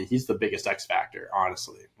stays healthy, he's the biggest X factor,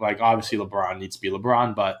 honestly. Obviously LeBron needs to be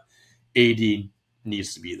LeBron, but AD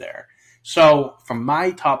needs to be there. So from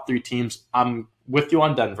my top 3 teams, I'm with you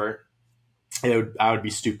on Denver. I would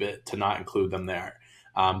be stupid to not include them there.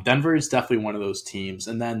 Denver is definitely one of those teams.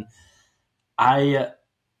 And then I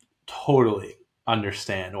totally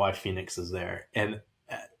understand why Phoenix is there. And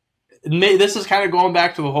this is kind of going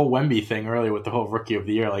back to the whole Wemby thing earlier with the whole Rookie of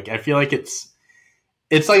the Year. I feel like it's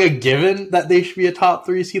like a given that they should be a top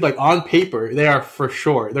 3 seed. On paper, they are for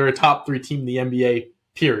sure. They're a top 3 team in the NBA,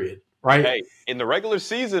 period. Right? Hey, in the regular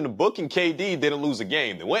season, Book and KD didn't lose a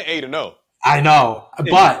game. They went 8-0. I know,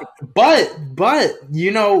 but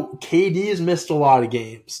KD has missed a lot of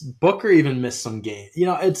games. Booker even missed some games.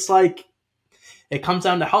 It's like it comes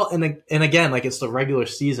down to health, and again, it's the regular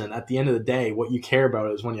season. At the end of the day, what you care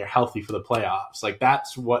about is when you're healthy for the playoffs.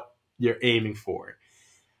 That's what you're aiming for.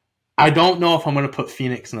 I don't know if I'm going to put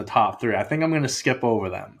Phoenix in the top 3. I think I'm going to skip over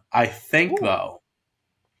them. I think though,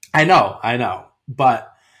 I know,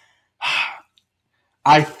 but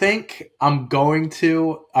I think I'm falling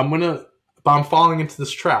into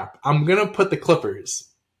this trap. I'm going to put the Clippers.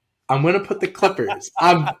 I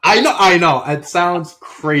know. It sounds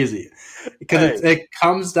crazy because it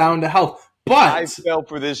comes down to health. But I fell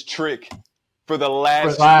for this trick for the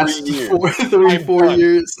last 3 years. 4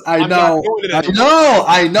 years. I know.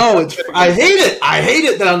 I hate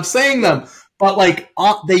it that I'm saying them. But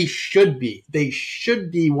they should be. They should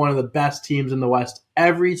be one of the best teams in the West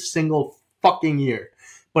every single fucking year.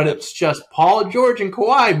 But it's just Paul George and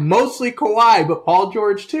Kawhi, mostly Kawhi, but Paul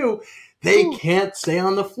George too. They can't stay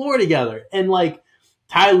on the floor together. And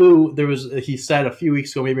Ty Lue, he said a few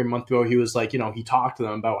weeks ago, maybe a month ago, he was he talked to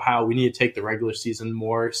them about how we need to take the regular season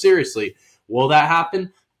more seriously. Will that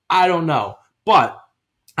happen? I don't know. But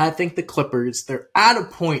I think the Clippers, they're at a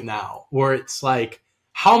point now where it's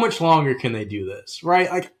how much longer can they do this,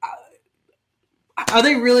 right? Are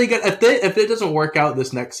they really good? If it doesn't work out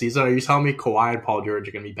this next season, are you telling me Kawhi and Paul George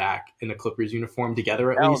are going to be back in the Clippers uniform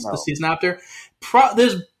together at least the season after?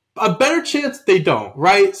 There's a better chance they don't,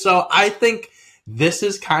 right? So I think this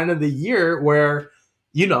is kind of the year where,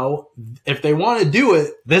 if they want to do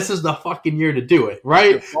it, this is the fucking year to do it,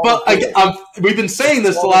 right? But we've been saying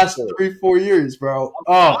this the last 3-4 years, bro.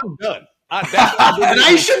 I'm done. And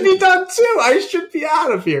I should be done too. I should be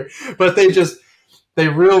out of here. But they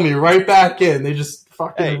reel me right back in. They just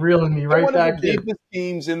fucking reeling me right back in. One of the deepest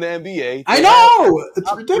teams in the NBA. I know.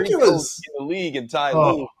 It's ridiculous. In the league and Ty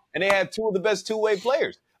Lue, and they have 2 of the best two-way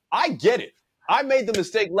players. I get it. I made the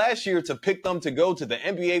mistake last year to pick them to go to the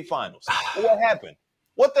NBA Finals. What happened?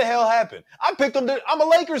 What the hell happened? I picked them. I'm a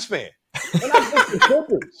Lakers fan. And I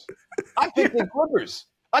picked the Clippers.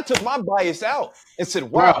 I took my bias out and said,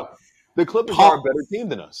 wow. The Clippers are a better team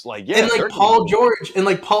than us. Paul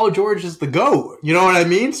George is the GOAT. You know what I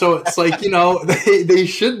mean? So it's they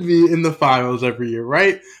should be in the finals every year,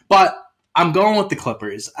 right? But I'm going with the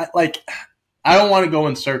Clippers. I don't want to go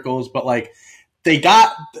in circles, but like they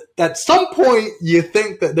got at some point you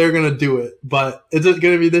think that they're gonna do it, but is it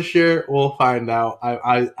gonna be this year? We'll find out.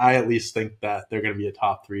 I at least think that they're gonna be a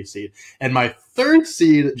top 3 seed. And my third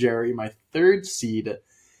seed, Jerry, I'm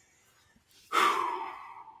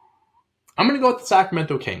gonna go with the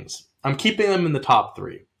Sacramento Kings. I'm keeping them in the top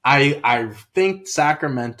 3. I think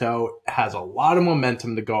Sacramento has a lot of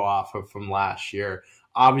momentum to go off of from last year.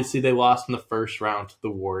 Obviously, they lost in the first round to the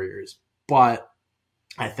Warriors, but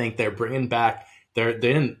I think they're bringing back. They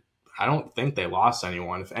didn't. I don't think they lost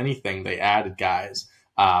anyone. If anything, they added guys.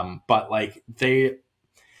 But like they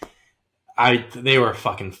were a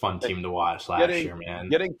fucking fun team to watch last year, man.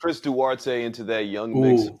 Getting Chris Duarte into that young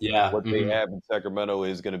mix, yeah, what they have in Sacramento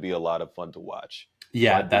is going to be a lot of fun to watch.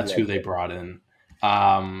 Yeah, that's who they brought in.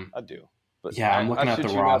 I do. But yeah, I'm looking at the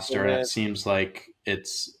roster, and it seems like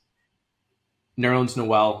it's Nerlens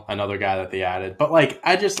Noel, another guy that they added. But like,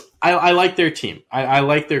 I like their team. I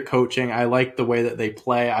like their coaching. I like the way that they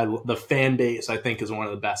play. The fan base, I think, is one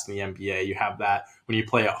of the best in the NBA. You have that when you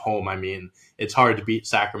play at home. I mean, it's hard to beat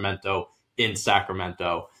Sacramento in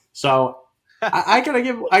Sacramento. So I gotta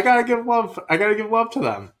give love to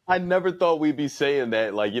them. I never thought we'd be saying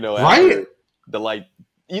that, like, right?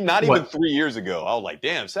 Not even 3 years ago. I was like,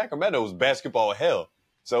 damn, Sacramento's basketball hell.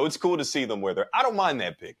 So it's cool to see them where they're. I don't mind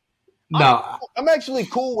that pick. No, I'm actually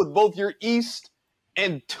cool with both your East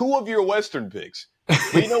and 2 of your Western picks.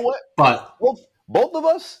 But you know what? But both of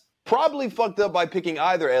us probably fucked up by picking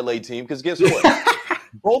either LA team because guess what?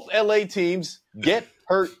 Both LA teams get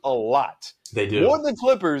hurt a lot. They do. More the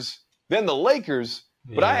Clippers than the Lakers.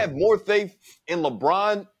 Yeah. But I have more faith in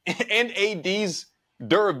LeBron and AD's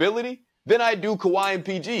durability than I do Kawhi and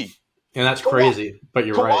PG. And that's crazy, but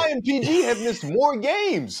you're right. Kawhi and PG have missed more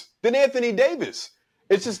games than Anthony Davis.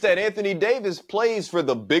 It's just that Anthony Davis plays for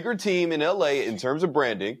the bigger team in LA in terms of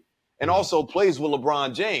branding and also plays with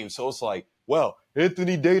LeBron James. So it's like, well,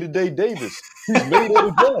 Anthony Day-to-Day Davis, he's made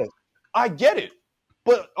of glass. I get it.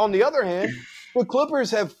 But on the other hand, the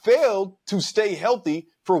Clippers have failed to stay healthy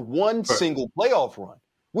for one single playoff run.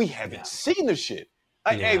 We haven't seen the shit.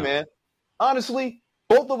 Hey, man, honestly,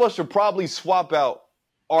 both of us should probably swap out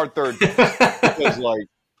our third pick. Because, like,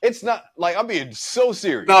 it's not like I'm being so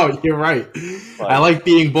serious. No, you're right. I like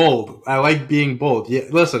being bold. Yeah,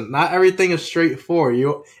 listen, not everything is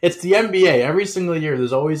straightforward. It's the NBA. Every single year,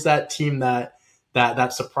 there's always that team that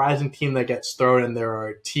surprising team that gets thrown in there, or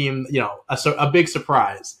a team, a big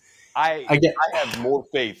surprise. I have more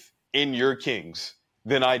faith in your Kings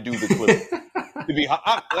than I do the Clippers.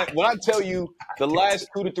 When I tell you the last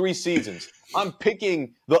 2 to 3 seasons, I'm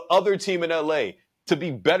picking the other team in LA to be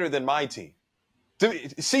better than my team.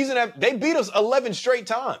 They beat us 11 straight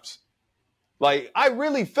times. Like, I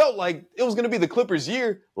really felt like it was going to be the Clippers'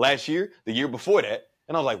 year last year, the year before that.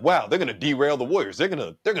 And I was like, wow, they're going to derail the Warriors. They're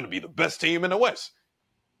going to be the best team in the West.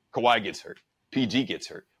 Kawhi gets hurt. PG gets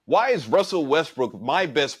hurt. Why is Russell Westbrook my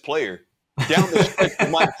best player down the stretch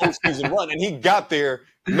of my postseason run? And he got there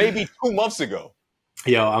maybe 2 months ago.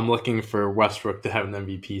 Yo, I'm looking for Westbrook to have an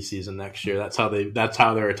MVP season next year. That's how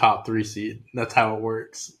they're a top 3 seed. That's how it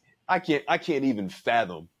works. I can't even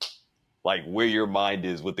fathom like where your mind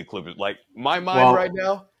is with the Clippers. Like my mind right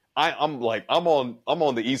now, I'm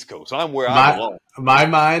on the East Coast. I'm where I belong. My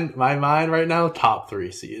mind right now, top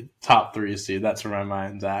 3 seed. That's where my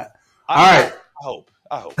mind's at. All right. I hope.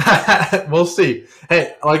 We'll see.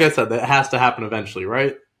 Hey, like I said, that has to happen eventually,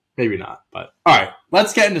 right? Maybe not, but all right.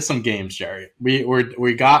 Let's get into some games, Jerry.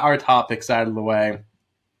 We got our topics out of the way.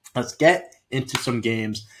 Let's get into some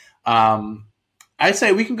games. I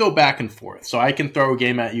say we can go back and forth. So I can throw a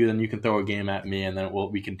game at you, then you can throw a game at me, and then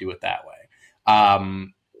we can do it that way.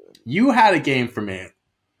 You had a game for me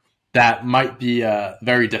that might be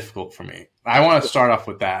very difficult for me. I want to start off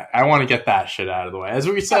with that. I want to get that shit out of the way. As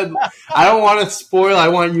we said, I don't want to spoil. I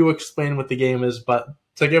want you to explain what the game is. But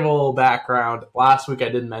to give a little background, last week I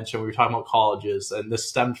did mention we were talking about colleges, and this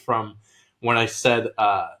stemmed from when I said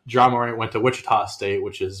John Morant went to Wichita State,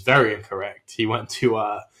 which is very incorrect. He went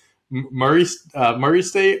to Murray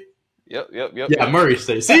State. Yep. Yeah, Murray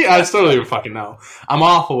State. See, I still don't even fucking know. I'm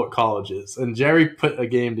awful at colleges. And Jerry put a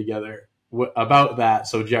game together about that.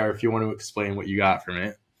 So, Jerry, if you want to explain what you got for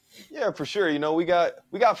me. Yeah, for sure. We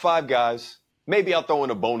got 5 guys. Maybe I'll throw in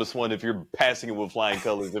a bonus one if you're passing it with flying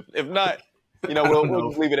colors. If not, we'll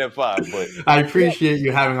just leave it at 5. But I appreciate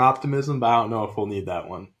you having optimism, but I don't know if we'll need that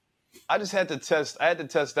one. I had to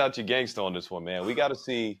test out your gangster on this one, man. We got to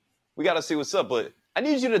see what's up. But I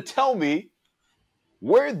need you to tell me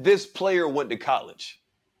where this player went to college.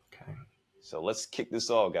 Okay. So let's kick this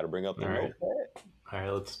off. Got to bring up the notepad. All right,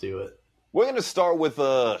 let's do it. We're going to start with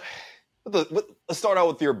Let's start out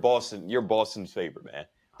with your Boston's favorite, man.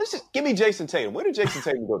 Let's just give me Jason Tatum. Where did Jason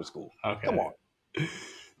Tatum go to school? Okay. Come on.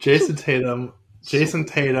 Jason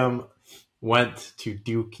Tatum went to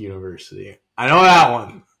Duke University. I know that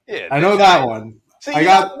one. Yeah, I know that one. See, I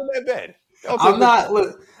got that bad. I'm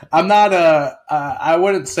not I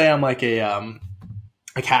wouldn't say I'm like a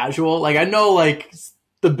casual. Like I know like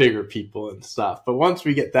the bigger people and stuff, but once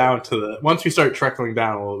we start trickling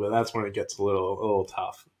down a little bit, that's when it gets a little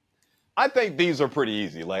tough. I think these are pretty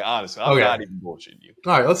easy. Like honestly, I'm not even bullshitting you.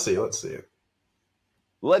 All right, let's see.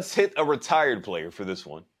 Let's hit a retired player for this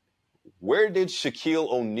one. Where did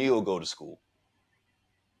Shaquille O'Neal go to school?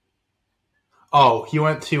 Oh, he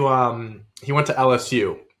went to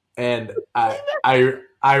LSU, and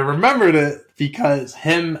I remembered it because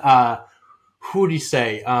him. Who did he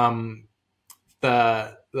say?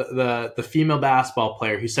 The female basketball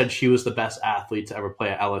player who said she was the best athlete to ever play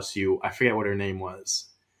at LSU. I forget what her name was.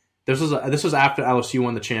 This was after LSU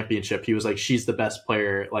won the championship. He was like, she's the best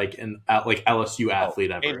player like LSU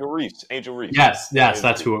athlete ever. Angel Reese. Yes,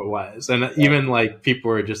 that's who it was. And even like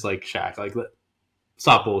people were just like, Shaq, like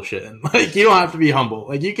stop bullshitting. Like you don't have to be humble.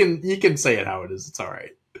 Like you can say it how it is. It's all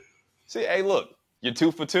right. See, hey, look, you're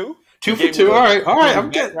 2 for 2. 2 for 2. All right.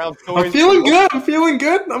 I'm feeling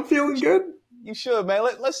good. You should, man.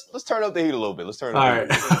 Let's turn up the heat a little bit. All right.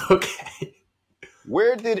 Okay.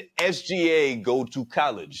 Where did SGA go to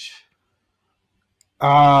college?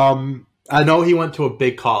 I know he went to a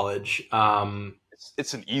big college.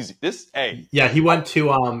 It's an easy. Yeah, he went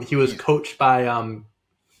to he was coached by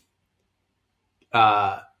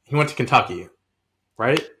he went to Kentucky,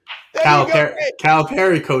 right?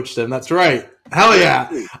 Calipari coached him. That's right. Hell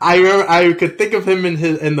yeah! I remember. I could think of him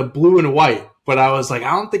in the blue and white, but I was like,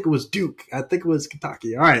 I don't think it was Duke. I think it was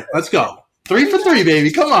Kentucky. All right, let's go. 3 for 3, baby.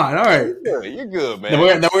 Come on. All right. You're good, man. Then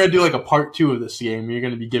we're gonna do like a part 2 of this game. You're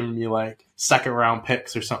gonna be giving me like second round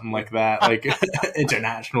picks or something like that, like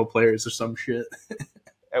international players or some shit.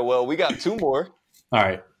 Hey, well, we got 2 more. All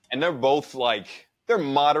right, and they're both like they're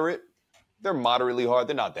moderate. They're moderately hard.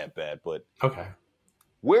 They're not that bad, but okay.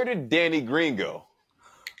 Where did Danny Green go?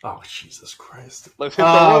 Oh, Jesus Christ. Let's hit the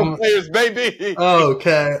role players, baby.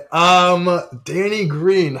 Okay. Danny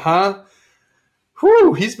Green, huh?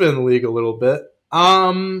 Whew, he's been in the league a little bit.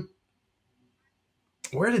 Where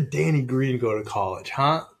did Danny Green go to college,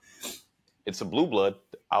 huh? It's a blue blood.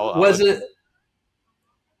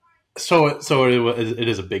 So it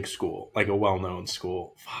is a big school, like a well-known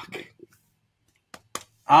school. Fuck.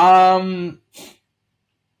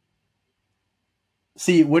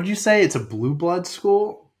 See, what'd you say? It's a blue blood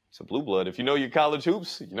school? It's a blue blood. If you know your college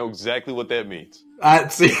hoops, you know exactly what that means. I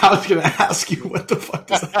was going to ask you, what the fuck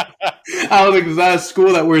does that mean? I was like, is that a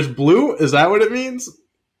school that wears blue? Is that what it means?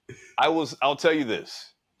 I'll tell you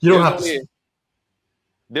this. You don't have to.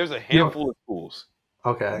 There's a handful of schools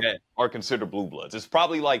that are considered blue bloods. It's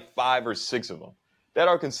probably like 5 or 6 of them that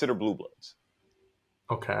are considered blue bloods.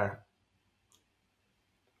 Okay.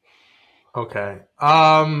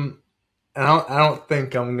 And I don't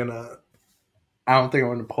think I'm gonna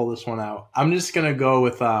pull this one out. I'm just gonna go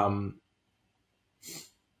with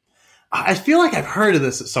I feel like I've heard of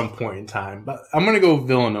this at some point in time, but I'm gonna go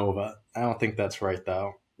Villanova. I don't think that's right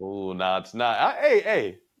though. Oh, no, it's not.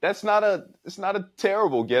 Hey, it's not a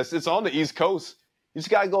terrible guess. It's on the East Coast. You just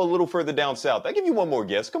gotta go a little further down south. I'll give you one more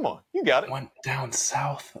guess. Come on, you got it. Went down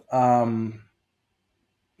south.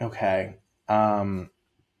 Okay.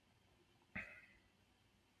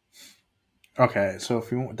 Okay, so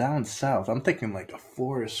if you went down south, I'm thinking like a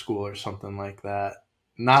forest school or something like that.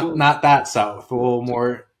 Not that south, a little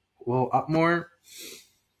up more.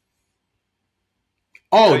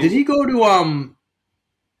 Oh, did he go to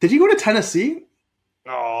Tennessee?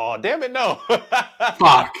 Oh, damn it, no.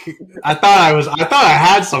 Fuck. I thought I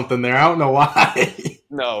had something there. I don't know why.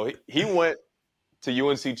 No, he went to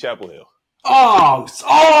UNC Chapel Hill.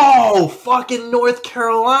 Oh, fucking North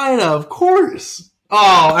Carolina, of course.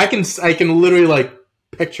 Oh, I can literally like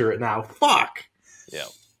picture it now. Fuck. Yeah.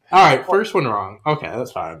 All right, first one wrong. Okay,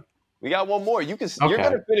 that's fine. We got one more. You're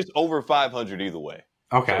gonna finish over 500 either way.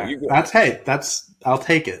 Okay, so I'll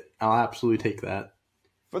take it. I'll absolutely take that.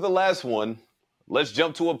 For the last one, let's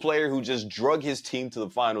jump to a player who just drug his team to the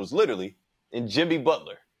finals, literally, in Jimmy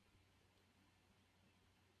Butler.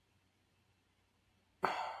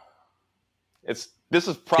 This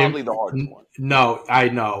is probably the hardest one. No, I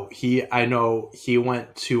know. He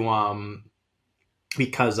went to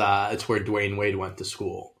because it's where Dwayne Wade went to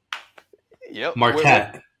school. Yep.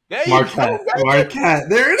 Marquette. Marquette.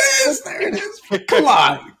 There it is.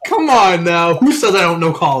 Come on now. Who says I don't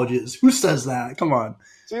know colleges? Who says that? Come on.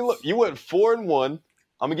 See, look, you went 4-1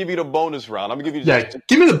 I'm gonna give you the bonus round. I'm gonna give you. Yeah,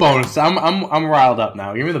 give me the bonus. I'm riled up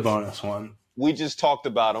now. Give me the bonus one. We just talked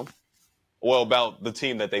about them. Well, about the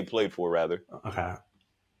team that they played for, rather. Okay.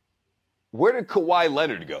 Where did Kawhi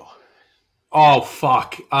Leonard go? Oh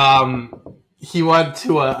fuck. He went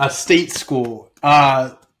to a state school.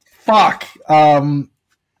 Fuck.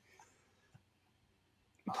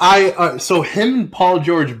 So him and Paul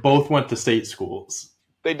George both went to state schools,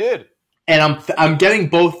 They did. and I'm getting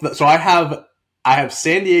both. So I have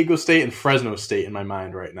San Diego State and Fresno State in my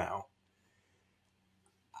mind right now.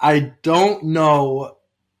 I don't know.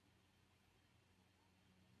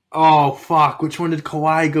 Oh fuck! Which one did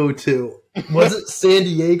Kawhi go to? Was it San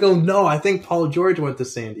Diego? No, I think Paul George went to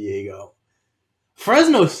San Diego.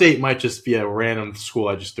 Fresno State might just be a random school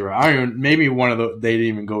I just threw out. I don't even, maybe one of the they didn't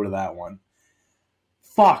even go to that one.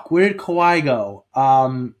 Fuck, where did Kawhi go?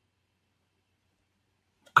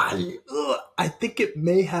 I think it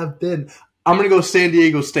may have been. I'm gonna go San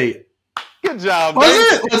Diego State. Good job. Was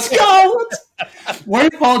it? Let's go. Where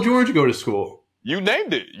did Paul George go to school? You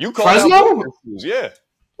named it. You called Fresno? out schools. Yeah.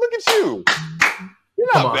 Look at you. You're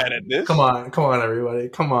not bad at this. Come on, everybody.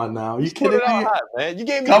 Come on now. You kidding me? Hot, man. You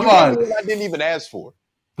gave me Come on. what I didn't even ask for.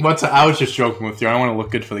 I was just joking with you. I want to look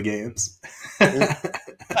good for the games.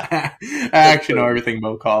 I actually know everything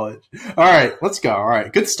about college. All right, let's go. All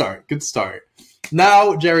right, good start.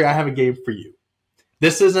 Now, Jerry, I have a game for you.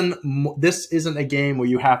 This isn't a game where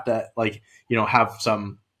you have to have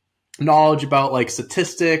some knowledge about like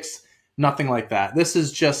statistics, nothing like that. This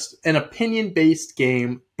is just an opinion-based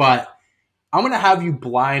game, but I'm going to have you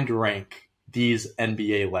blind rank these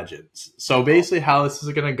NBA legends. So basically how this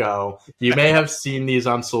is going to go, you may have seen these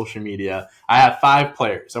on social media. I have 5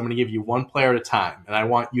 players. I'm going to give you one player at a time, and I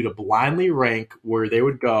want you to blindly rank where they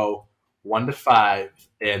would go 1 to 5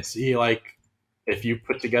 and see like if you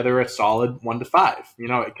put together a solid 1 to 5. You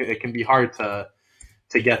know, it can be hard to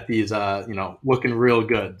get these looking real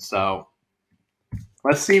good. So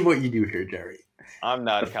let's see what you do here, Jerry. I'm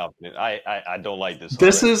not confident. I don't like this.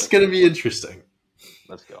 This is going to be interesting.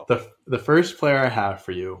 Let's go. The first player I have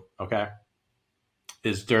for you, okay,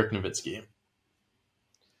 is Dirk Nowitzki.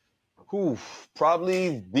 Who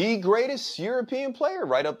probably the greatest European player,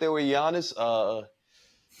 right up there with Giannis.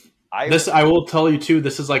 I will tell you too.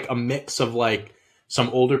 This is like a mix of like some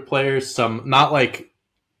older players, some not like.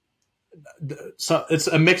 So it's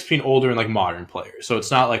a mix between older and like modern players. So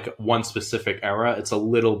it's not like one specific era. It's a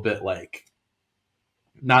little bit like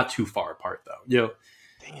not too far apart though.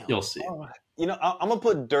 You'll see. I'm gonna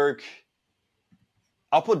put Dirk.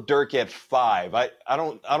 I'll put Dirk at 5. I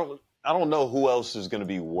don't know who else is gonna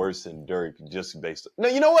be worse than Dirk just based. No,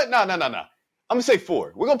 you know what? No. I'm gonna say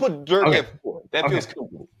 4. We're gonna put Dirk at 4. That feels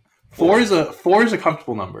comfortable. 4 is a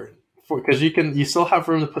comfortable number because you still have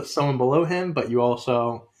room to put someone below him, but you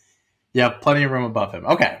have plenty of room above him.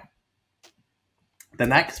 Okay. The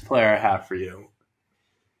next player I have for you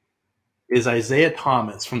is Isaiah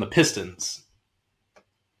Thomas from the Pistons.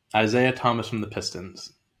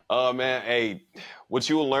 Man, hey, what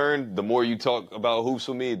you will learn the more you talk about hoops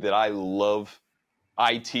with me that I love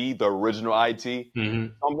IT, the original IT. Mm-hmm.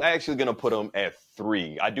 I'm actually going to put him at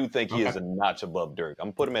 3. I do think he is a notch above Dirk. I'm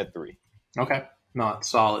going to put him at 3. Okay. No, it's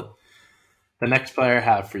solid. The next player I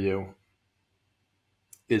have for you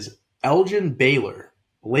is Elgin Baylor,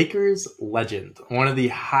 Lakers legend, one of the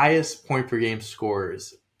highest point per game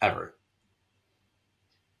scorers ever.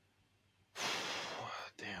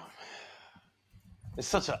 Damn. It's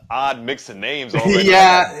such an odd mix of names already.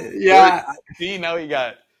 yeah. See, now you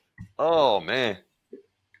got, oh, man.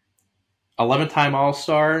 11-time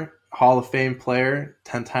All-Star, Hall of Fame player,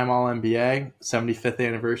 10-time All-NBA, 75th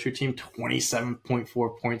anniversary team,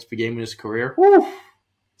 27.4 points per game in his career. Woo!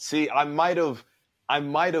 See, I might have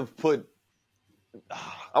put,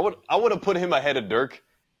 I would have put him ahead of Dirk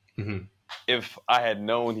if I had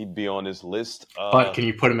known he'd be on this list. But can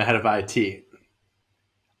you put him ahead of IT?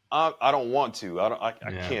 I don't want to. I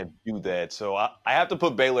can't do that. So I have to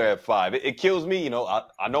put Baylor at 5. It kills me.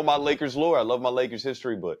 I know my Lakers lore. I love my Lakers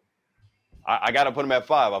history, but I got to put him at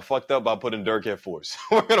 5. I fucked up by putting Dirk at 4. So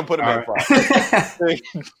we're going to put him at 5.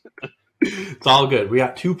 It's all good. We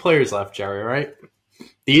got 2 players left, Jerry, all right?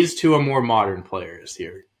 These 2 are more modern players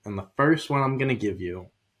here. And the first one I'm going to give you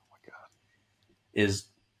is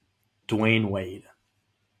Dwayne Wade.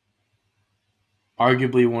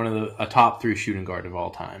 Arguably one of a top 3 shooting guard of all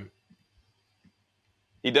time.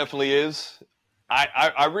 He definitely is.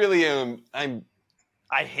 I really am.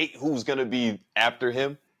 I hate who's going to be after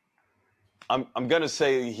him. I'm going to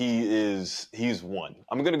say he's 1.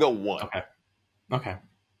 I'm going to go 1. Okay.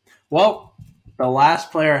 Well, The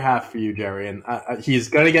last player I have for you, Jerry, and he's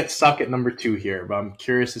going to get stuck at number 2 here, but I'm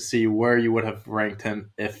curious to see where you would have ranked him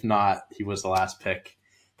if not he was the last pick.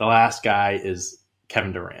 The last guy is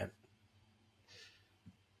Kevin Durant.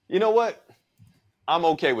 You know what? I'm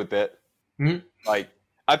okay with that. Mm-hmm. Like,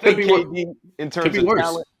 I think KD, in terms of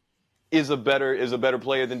talent, is a better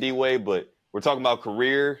player than D-Wade, but we're talking about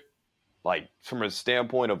career, like, from a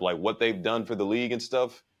standpoint of, like, what they've done for the league and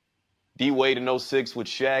stuff. D-Wade in 06 with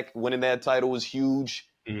Shaq winning that title was huge,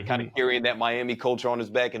 kind of carrying that Miami culture on his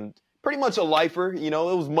back, and pretty much a lifer. You know,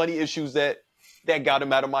 it was money issues that got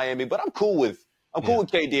him out of Miami, but I'm cool with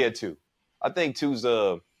KD at 2. I think 2's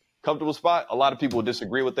a comfortable spot. A lot of people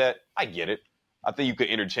disagree with that. I get it. I think you could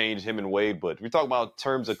interchange him and Wade, but if you're talking about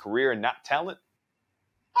terms of career and not talent,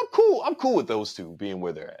 I'm cool. I'm cool with those 2 being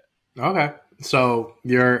where they're at. Okay. So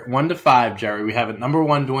you're 1 to 5, Jerry. We have at number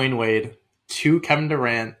 1, Dwayne Wade, 2, Kevin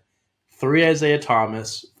Durant, 3, Isaiah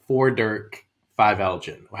Thomas, 4, Dirk, 5,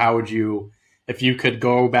 Elgin. How would you, if you could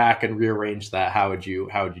go back and rearrange that, how would you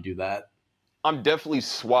do that? I'm definitely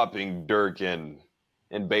swapping Dirk and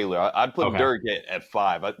Baylor. I'd put Dirk at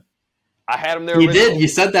 5. I had him there. You did. You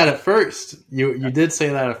said that at first. You did say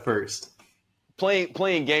that at first.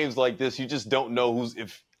 Playing games like this, you just don't know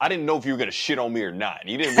I didn't know if you were going to shit on me or not.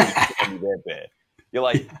 And you didn't really shit on me that bad. You're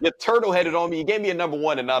like, you're turtle-headed on me. You gave me a number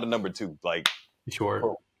 1 and not a number 2. Like,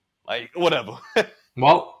 sure. Like, whatever.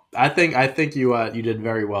 Well, I think you did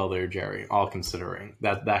very well there, Jerry, all considering.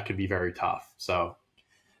 That could be very tough. So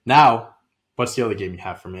now, what's the other game you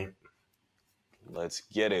have for me? Let's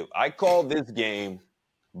get it. I call this game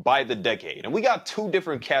by the decade. And we got 2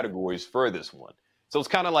 different categories for this one. So it's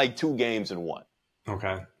kind of like 2 games in one.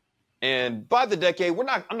 Okay. And by the decade,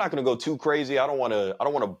 I'm not going to go too crazy. I don't want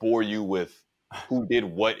to bore you with who did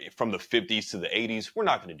what from the 50s to the 80s. We're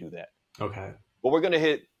not going to do that. Okay. But we're going to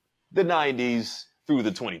hit the 90s through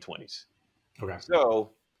the 2020s. Okay.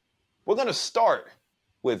 So we're going to start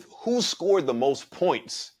with who scored the most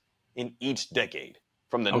points in each decade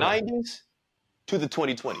from the 90s to the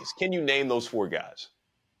 2020s. Can you name those 4 guys?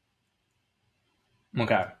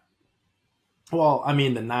 Okay. Well, I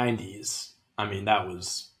mean, the 90s, that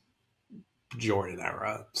was Jordan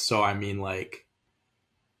era. So, like,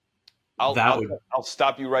 I'll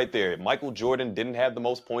stop you right there. Michael Jordan didn't have the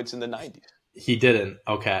most points in the 90s. He didn't.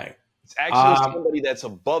 Okay. It's actually somebody that's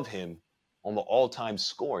above him on the all-time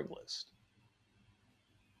scoring list.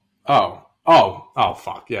 Oh,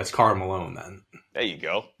 fuck. Yeah, it's Karl Malone then. There you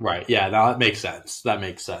go. Right. Yeah, no, that makes sense.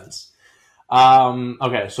 Okay,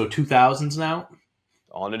 so 2000s now?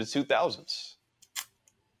 On to the 2000s.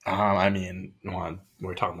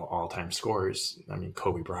 We're talking about all-time scorers.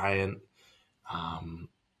 Kobe Bryant.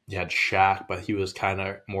 You had Shaq, but he was kind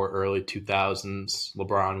of more early 2000s.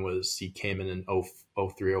 LeBron he came in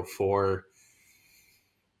 03, 04.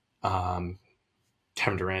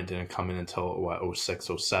 Kevin Durant didn't come in until 06,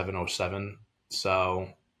 07, 07. So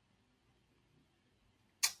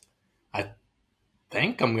I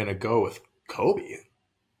think I'm going to go with Kobe.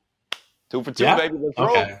 2 for 2, baby. Let's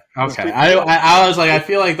roll. Okay. I was like, I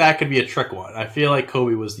feel like that could be a trick one. I feel like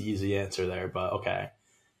Kobe was the easy answer there, but okay.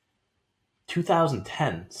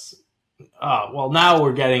 2010s. Well, now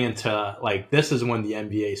we're getting into, like, this is when the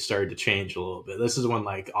NBA started to change a little bit. This is when,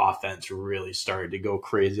 like, offense really started to go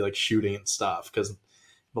crazy, like shooting and stuff. Because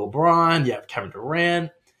LeBron, you have Kevin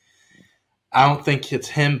Durant. I don't think it's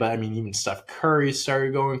him, but, even Steph Curry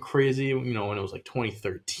started going crazy, when it was, like,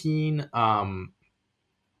 2013. I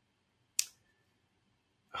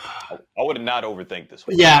would not overthink this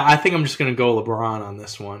one. Yeah, I think I'm just going to go LeBron on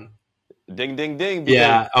this one. Ding, ding, ding.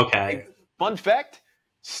 Yeah, okay. Fun fact,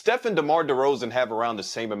 Steph and DeMar DeRozan have around the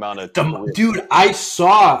same amount of dude, I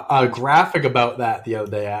saw a graphic about that the other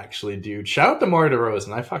day, actually, dude. Shout out to DeMar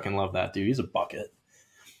DeRozan. I fucking love that dude. He's a bucket.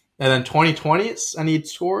 And then 2020s, I need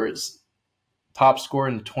scores. Top score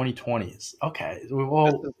in the 2020s. Okay.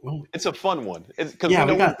 Well, it's a fun one. Because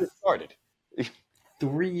we got started.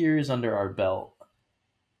 3 years under our belt.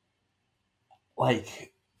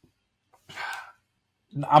 Like,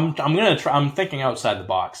 I'm gonna try. I'm thinking outside the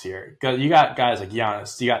box here. You got guys like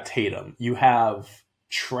Giannis. You got Tatum. You have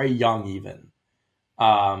Trae Young, even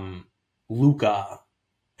Luka,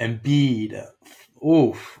 Embiid.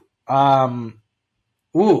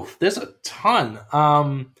 There's a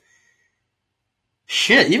ton.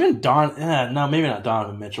 Shit, even no, maybe not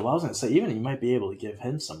Donovan Mitchell. I was gonna say even you might be able to give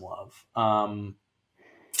him some love.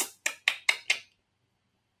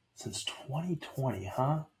 Since 2020,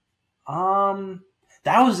 huh?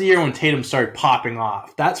 That was the year when Tatum started popping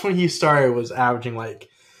off. That's when he was averaging like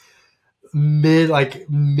mid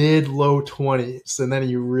low 20s, and then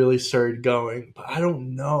he really started going. But I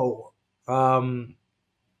don't know.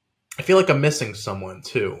 I feel like I'm missing someone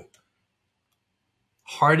too.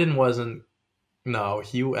 Harden wasn't. No,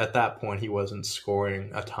 he at that point he wasn't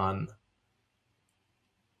scoring a ton.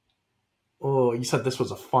 Oh, you said this was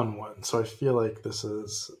a fun one, so I feel like this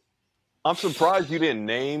is. I'm surprised you didn't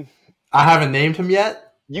name. I haven't named him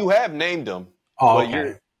yet. You have named him, Oh, but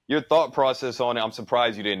okay. your thought process on it, I'm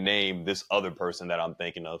surprised you didn't name this other person that I'm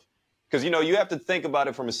thinking of. Because, you have to think about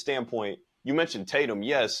it from a standpoint. You mentioned Tatum,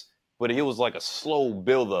 yes, but it was like a slow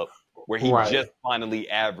buildup where he just finally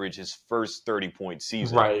averaged his first 30-point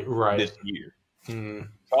season this year.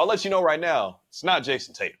 So I'll let you know right now, it's not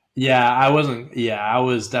Jason Tatum. Yeah, I wasn't. Yeah, I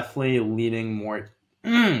was definitely leaning more.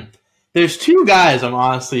 There's two guys I'm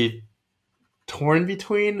honestly torn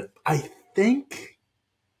between. I think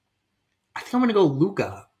I'm gonna go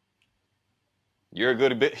Luka. You're a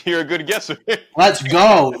good guesser. Let's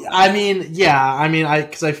go.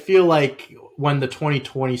 Because I feel like when the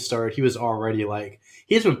 2020 started, he was already like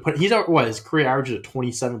his career averages of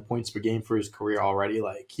 27 points per game for his career already.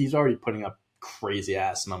 Like he's already putting up crazy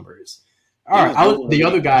ass numbers. All right, the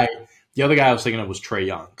other guy I was thinking of was Trae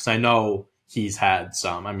Young because I know he's had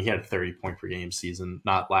some. I mean, he had a 30-point per game season,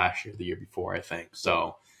 not last year, the year before, I think.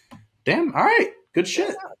 So, damn. All right, good shit.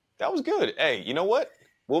 Yeah, that was good. Hey, you know what?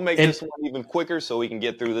 We'll make this one even quicker so we can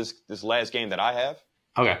get through this last game that I have.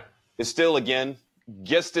 Okay. It's still, again,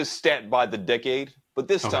 guess this stat by the decade, but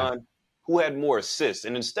this time, who had more assists?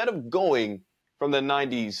 And instead of going from the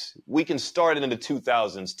 90s, we can start it in the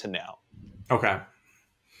 2000s to now. Okay.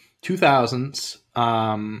 2000s,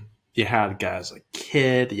 you had guys like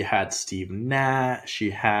Kidd, you had Steve Nash,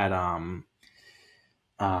 you had I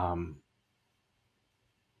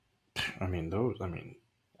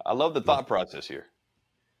love the thought process here.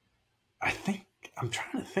 I think I'm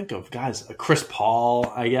trying to think of guys like Chris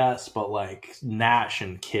Paul, I guess, but like Nash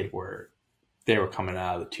and Kidd were coming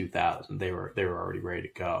out of the 2000s. They were already ready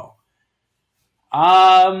to go.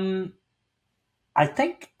 I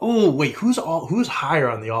think. Oh wait, who's higher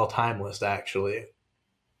on the all-time list? Actually,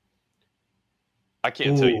 I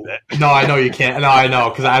can't tell you that. No, I know you can't. No, I know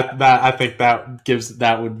because I think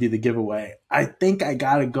that would be the giveaway. I think I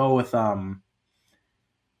gotta go with I'm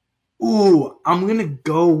gonna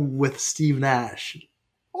go with Steve Nash.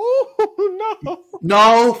 Oh no!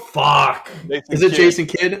 No, fuck. Is it Jason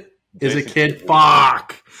Kidd? Is it Kidd?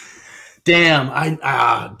 Fuck. Damn,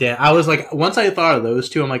 I was like, once I thought of those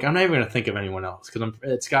two, I'm like, I'm not even gonna think of anyone else because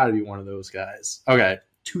it's got to be one of those guys. Okay,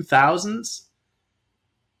 2000s,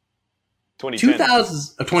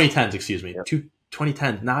 2010s, excuse me,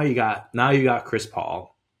 2010. Now you got Chris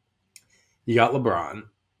Paul, you got LeBron,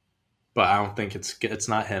 but I don't think it's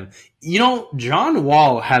not him. John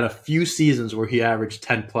Wall had a few seasons where he averaged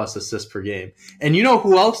 10 plus assists per game, and you know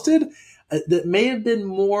who else did? That may have been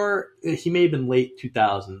more. He may have been late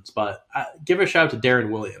 2000s, but give a shout out to Darren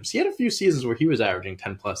Williams. He had a few seasons where he was averaging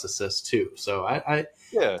 10 plus assists too. So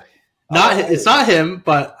it's not him,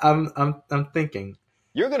 but I'm thinking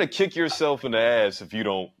you're gonna kick yourself in the ass if you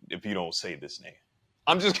don't say this name.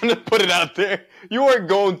 I'm just gonna put it out there. You are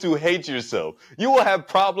going to hate yourself. You will have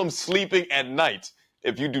problems sleeping at night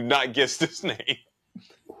if you do not guess this name.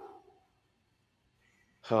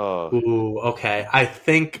 Ooh, okay. I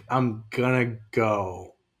think I'm gonna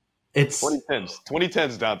go. It's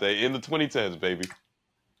 2010s, Dante. In the 2010s, baby.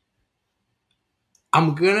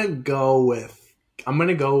 I'm gonna go with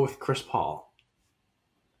Chris Paul.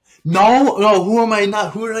 No. Who am I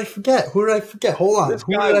not? Who did I forget? Hold on. This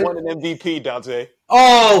guy won an MVP, Dante.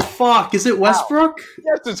 Oh fuck! Is it Westbrook? Wow.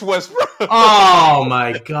 Yes, it's Westbrook. Oh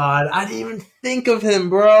my god! I didn't even think of him,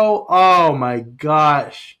 bro. Oh my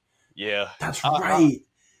gosh. Yeah, that's right.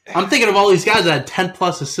 I'm thinking of all these guys that had 10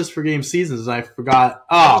 plus assists per game seasons, and I forgot.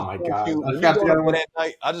 Oh my god!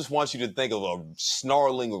 I just want you to think of a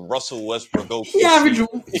snarling Russell Westbrook. He averaged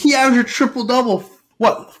a triple double.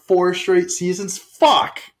 What, 4 straight seasons?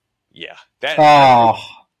 Fuck. Yeah.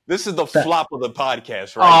 This is the flop of the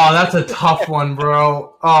podcast, right? Oh, that's a tough one,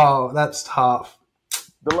 bro. Oh, that's tough.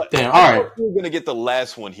 Damn. All right. We're gonna get the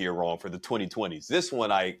last one here wrong for the 2020s. This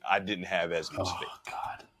one I didn't have as much faith. Oh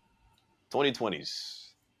god. 2020s.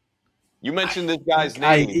 You mentioned this guy's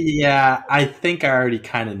name. I think I already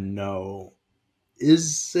kind of know.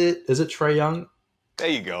 Is it Trae Young? There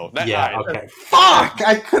you go. Okay. Fuck!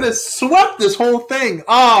 I could have swept this whole thing.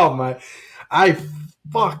 Oh my! I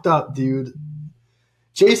fucked up, dude.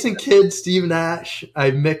 Jason Kidd, Steve Nash.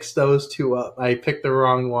 I mixed those two up. I picked the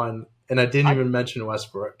wrong one, and I didn't even mention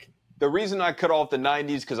Westbrook. The reason I cut off the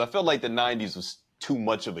 90s because I felt like the 90s was too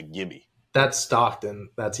much of a gimme. That's Stockton.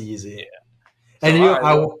 That's easy. Yeah. And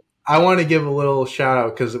I want to give a little shout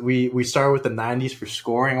out because we started with the 90s for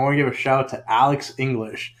scoring. I want to give a shout out to Alex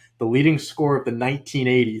English, the leading scorer of the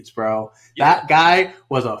 1980s, bro. Yeah. That guy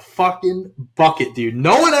was a fucking bucket, dude.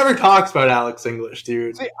 No one ever talks about Alex English,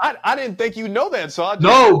 dude. See, I didn't think you know that, so I just...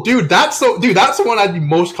 No, dude, that's the one I'd be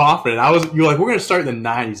we're gonna start in the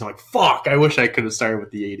 90s. I'm like, fuck, I wish I could have started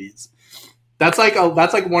with the 80s. That's like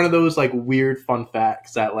one of those like weird fun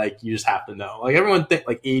facts that like you just have to know. Like everyone think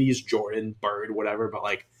like 80s Jordan, Bird, whatever, but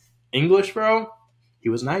like English, bro, he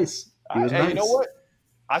was nice. Nice. You know what?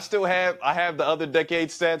 I have the other decade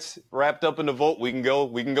stats wrapped up in the vote. We can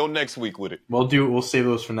go next week with it. We'll save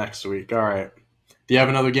those for next week. All right. Do you have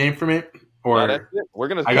another game for me? Or no, that's it. We're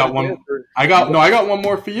gonna. I got one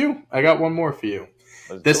more for you.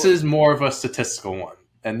 This is more of a statistical one,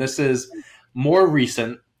 and this is more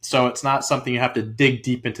recent. So it's not something you have to dig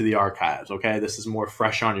deep into the archives, okay? This is more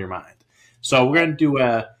fresh on your mind. So we're going to do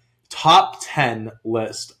a top 10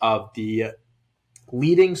 list of the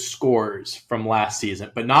leading scorers from last season,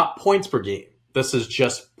 but not points per game. This is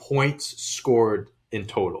just points scored in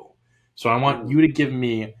total. So I want you to give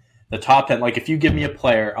me the top 10. Like if you give me a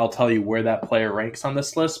player, I'll tell you where that player ranks on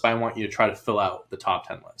this list, but I want you to try to fill out the top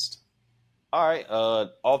 10 list. All right.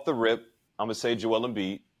 Off the rip, I'm going to say Joel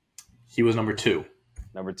Embiid. He was number 2.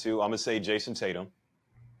 Number 2, I'm going to say Jason Tatum.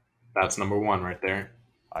 That's number 1 right there.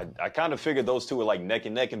 I kind of figured those two were like neck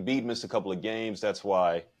and neck. Embiid missed a couple of games. That's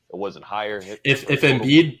why it wasn't higher. If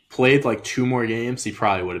Embiid played like 2 more games, he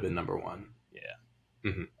probably would have been number 1. Yeah.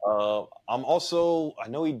 Mm-hmm. I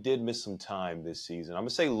know he did miss some time this season. I'm going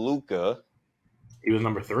to say Luka. He was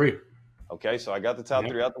number 3. Okay, so I got the top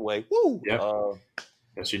 3 out the way. Woo! Yep.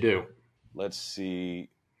 Yes, you do. Let's see.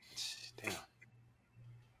 Damn.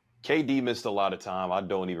 KD missed a lot of time. I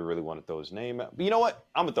don't even really want to throw his name out. But you know what?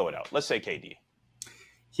 I'm going to throw it out. Let's say KD.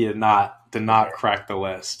 He did not crack the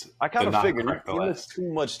list. I kind of figured he missed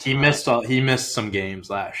too much time. He missed some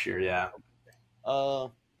games last year, yeah.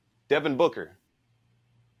 Devin Booker.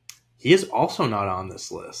 He is also not on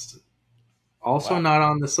this list. Not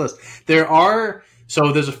on this list. There's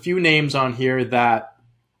a few names on here that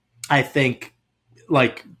I think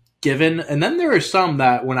like given, and then there are some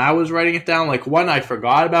that when I was writing it down, like one I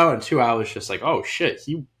forgot about, and 2 I was just like, oh shit,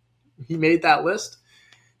 he made that list.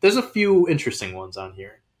 There's a few interesting ones on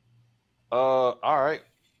here. All right.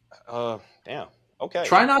 Damn. Okay.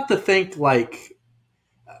 Try not to think like.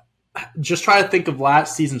 Just try to think of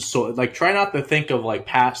last season. So like, try not to think of like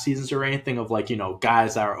past seasons or anything of like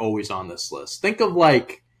guys that are always on this list. Think of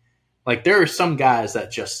like there are some guys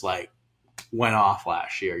that just like went off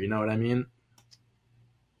last year. You know what I mean?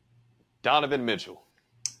 Donovan Mitchell.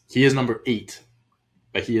 He is number 8,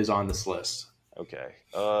 but he is on this list. Okay.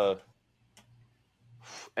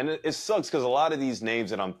 And it sucks because a lot of these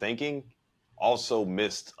names that I'm thinking also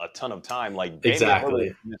missed a ton of time. Like Damian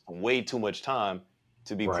Lillard missed way too much time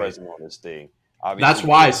to be present on this thing. Obviously, that's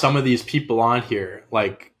why some of these people on here,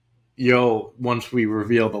 like once we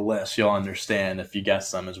reveal the list, you'll understand if you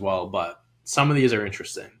guess them as well. But some of these are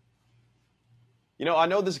interesting. I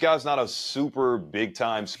know this guy's not a super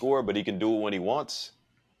big-time scorer, but he can do it when he wants.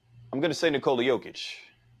 I'm going to say Nikola Jokic.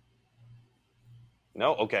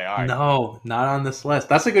 No? Okay, all right. No, not on this list.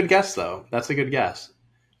 That's a good guess, though. That's a good guess.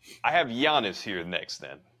 I have Giannis here next,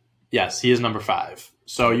 then. Yes, he is number 5.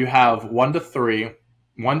 So you have 1 to 3,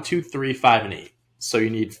 1, 2, 3, 5, and 8. So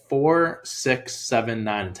you need 4, 6, 7,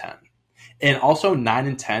 9, and 10. And also 9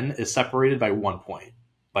 and 10 is separated by 1 point.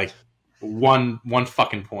 Like one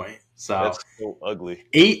fucking point. So that's so ugly.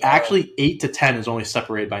 8 to 10 is only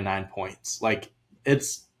separated by 9 points. Like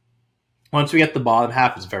it's once we get the bottom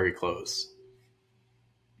half, it's very close.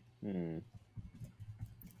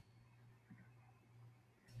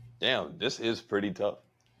 Damn, this is pretty tough.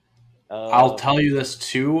 I'll tell you this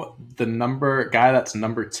too. The guy that's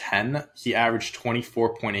number 10, he averaged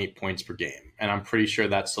 24.8 points per game, and I'm pretty sure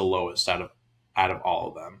that's the lowest out of all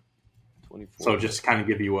of them. 24. So just kind of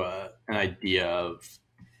give you an idea of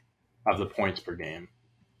the points per game.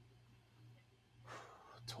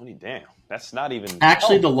 20, damn. That's not even...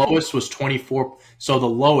 Actually, the lowest was 24. So the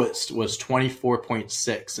lowest was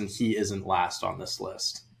 24.6, and he isn't last on this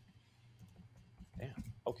list. Damn.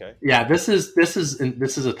 Okay. Yeah, this is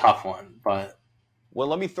a tough one, but... Well,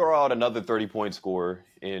 let me throw out another 30-point scorer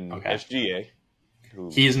in SGA.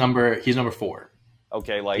 He's number 4.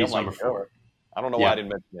 Okay, like he's number 4. I don't know why I didn't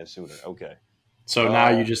mention that sooner. Okay. So now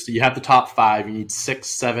you have the top 5. You need 6,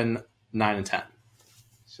 7, 9, and 10.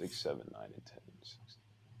 6, 7, 9, and 10.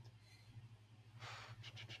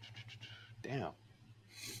 Damn.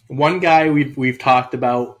 One guy we've talked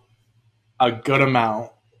about a good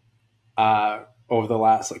amount over the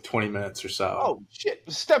last 20 minutes or so. Oh shit,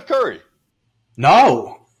 Steph Curry.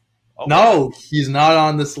 No. Okay. No, he's not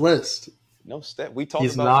on this list. No, Steph. We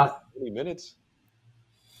talked about 20 minutes.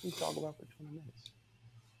 We talk about for 20 minutes.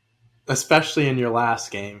 Especially in your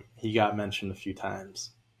last game, he got mentioned a few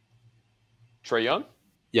times. Trae Young?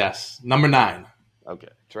 Yes, number 9. Okay,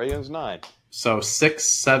 Trae Young's 9. So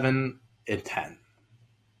 6, 7, and 10.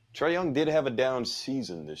 Trae Young did have a down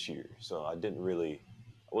season this year, so I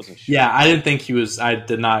wasn't sure. Yeah, I didn't think he was. I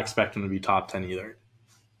did not expect him to be top 10 either.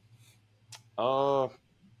 I'm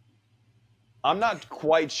not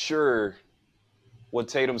quite sure what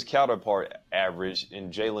Tatum's counterpart averaged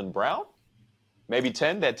in Jaylen Brown. Maybe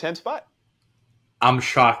 10, that 10 spot? I'm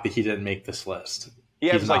shocked that he didn't make this list.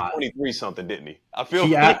 He averaged like 23 something, didn't he? I feel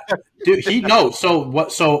So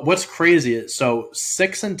what's crazy is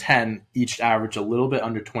 6 and 10 each average a little bit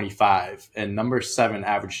under 25, and number 7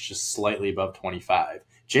 averaged just slightly above 25.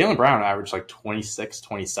 Jaylen Brown averaged like 26,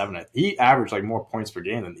 27. He averaged like more points per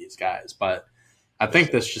game than these guys, but I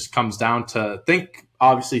think this just comes down to think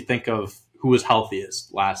of who was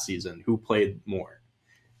healthiest last season, who played more.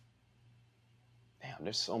 Damn,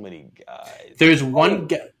 there's so many guys. There's one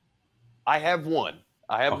guy. I have one.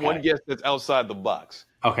 One guess that's outside the box.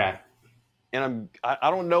 Okay. And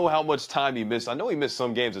I don't know how much time he missed. I know he missed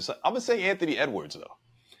some games. I'm gonna say Anthony Edwards though.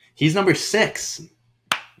 He's number 6.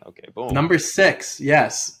 Okay, boom. Number 6,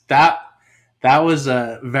 yes. That was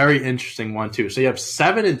a very interesting one too. So you have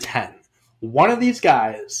 7 and 10. One of these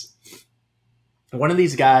guys,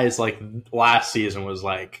 like last season was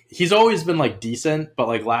like, he's always been like decent, but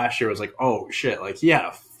like last year was like, oh shit, like he had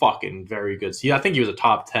a fucking very good season. I think he was a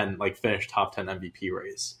top 10, like finished top 10 MVP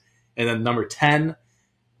race. And then number 10,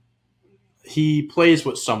 he plays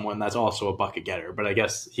with someone that's also a bucket getter, but I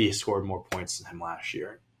guess he scored more points than him last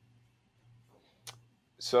year.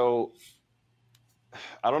 So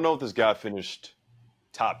I don't know if this guy finished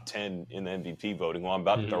top 10 in the MVP voting. Well, I'm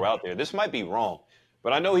about to throw out there. This might be wrong,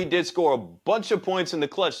 but I know he did score a bunch of points in the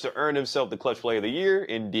clutch to earn himself the clutch player of the year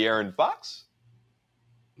in De'Aaron Fox.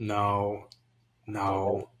 No.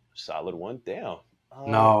 Solid one down.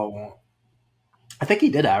 No. I think he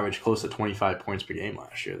did average close to 25 points per game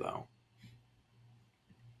last year, though.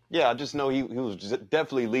 Yeah, I just know he was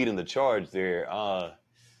definitely leading the charge there.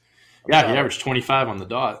 He averaged 25 on the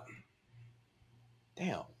dot.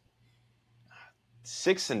 Damn.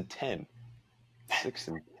 6 and 10. 6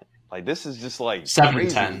 and 10. Like, this is just like 7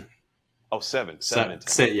 crazy. and 10. Oh, 7 and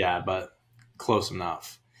 10. Yeah, but close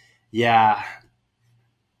enough. Yeah.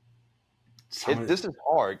 This is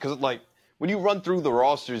hard because, like, when you run through the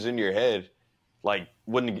rosters in your head, like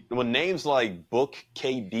when names like Book,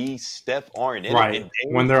 KD, Steph aren't in right. it,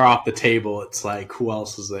 when they're off the table, it's like, who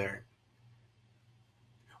else is there?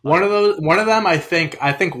 One of them, I think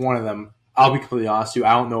one of them. I'll be completely honest with you.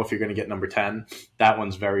 I don't know if you're going to get number 10. That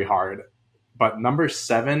one's very hard. But number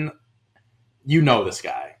 7, you know this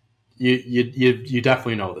guy. You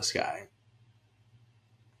definitely know this guy.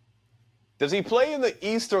 Does he play in the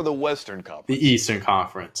East or the Western Conference? The Eastern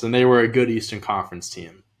Conference, and they were a good Eastern Conference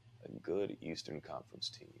team. A good Eastern Conference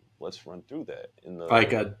team. Let's run through that.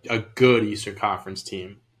 Like a good Eastern Conference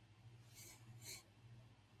team.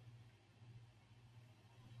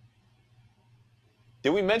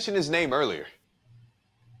 Did we mention his name earlier?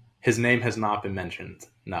 His name has not been mentioned.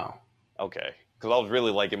 No. Okay. Because I was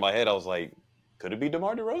really like, in my head, I was like, could it be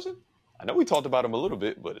DeMar DeRozan? I know we talked about him a little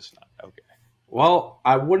bit, but it's not. Okay. Well,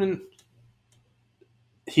 I wouldn't.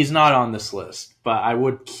 He's not on this list, but I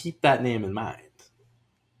would keep that name in mind.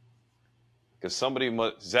 Because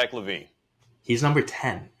Zach LaVine. He's number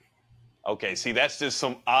 10. Okay, see, that's just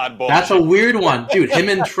some oddball. That's shit. A weird one. Dude, him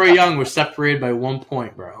and Trae Young were separated by 1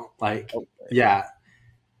 point, bro. Like, okay. Yeah.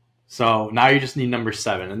 So now you just need number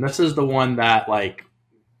 7. And this is the one that, like,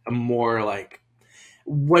 more like,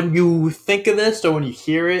 when you think of this or when you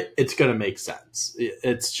hear it, it's going to make sense.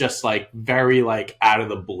 It's just, like, very, like, out of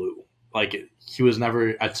the blue. Like, he was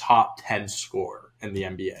never a top 10 scorer in the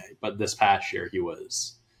NBA. But this past year, he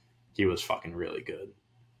was fucking really good.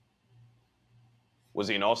 Was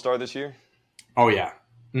he an all-star this year? Oh, yeah.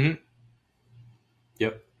 Mm-hmm.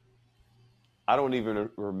 Yep. I don't even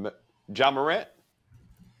remember. Ja Morant?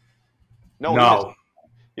 No.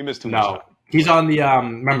 He missed too much time. He's on the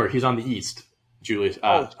remember, he's on the East. Julius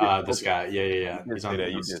this guy. Yeah. He's on the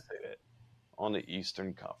East. You did say that. On the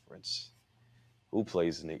Eastern Conference. Who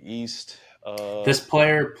plays in the East? This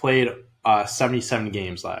player played 77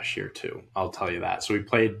 games last year too. I'll tell you that. So he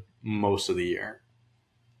played most of the year.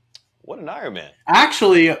 What an Iron Man.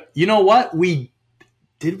 Actually, you know what? We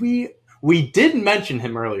did mention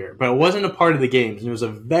him earlier, but it wasn't a part of the games. And it was a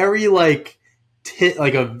very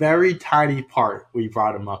a very tiny part we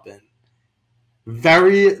brought him up in.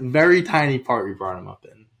 Very, very tiny part we brought him up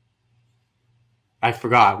in. I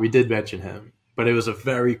forgot. We did mention him, but it was a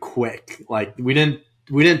very quick, we didn't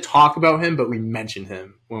we didn't talk about him, but we mentioned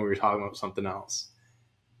him when we were talking about something else.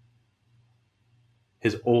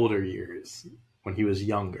 His older years, when he was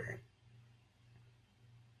younger.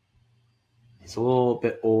 He's a little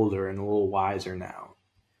bit older and a little wiser now.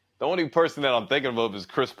 The only person that I'm thinking of is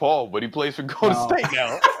Chris Paul, but he plays for Golden State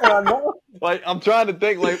now. I know. Like, I'm trying to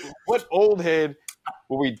think, like, what old head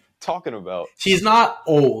were we talking about? He's not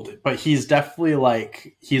old, but he's definitely,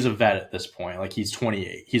 like, he's a vet at this point. Like, he's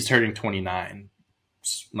 28. He's turning 29,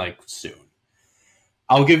 like, soon.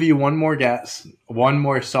 I'll give you one more guess, one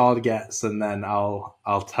more solid guess, and then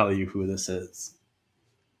I'll tell you who this is.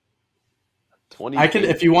 I can,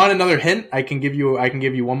 if you want another hint, I can give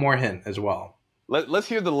you one more hint as well. Let's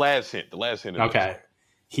hear the last hint. Okay.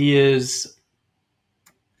 He's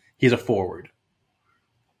a forward.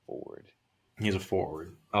 He's a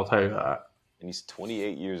forward. I'll tell you that. And he's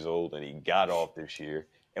 28 years old, and he got off this year.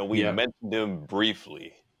 And we mentioned him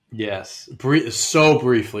briefly. Yes. So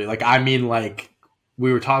briefly. Like, I mean, like,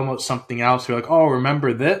 we were talking about something else. We were like, oh,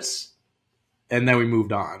 remember this? And then we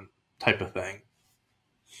moved on, type of thing.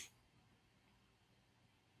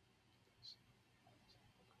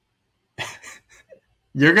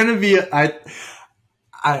 You're gonna be I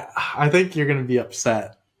think you're gonna be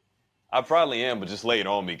upset. I probably am, but just lay it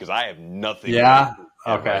on me because I have nothing. Yeah.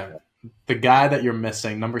 Okay. The guy that you're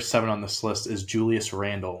missing, number 7 on this list, is Julius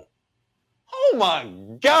Randle. Oh my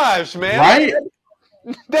gosh, man! Right?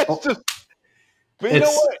 That's just. But you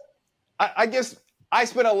know what? I guess I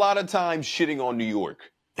spent a lot of time shitting on New York.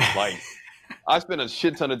 Like, I spent a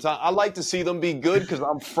shit ton of time. I like to see them be good because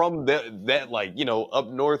I'm from that like, you know, up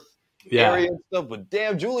north. Area and stuff, but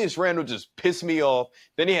damn, Julius Randle just pissed me off.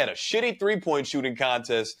 Then he had a shitty 3-point shooting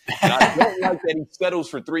contest, and I don't like that he settles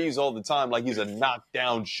for threes all the time, like he's a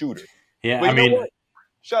knockdown shooter. Yeah, but I mean,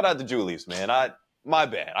 shout out to Julius, man. My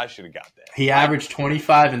bad, I should have got that. He averaged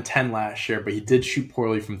 25 and 10 last year, but he did shoot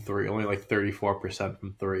poorly from 3, only like 34%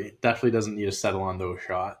 from 3. Definitely doesn't need to settle on those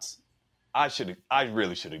shots. I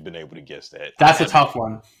really should have been able to guess that. That's a tough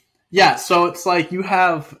one. Yeah, so it's like you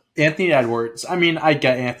have Anthony Edwards. I mean, I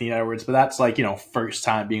get Anthony Edwards, but that's like, you know, first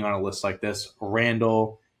time being on a list like this.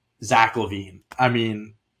 Randall, Zach LaVine. I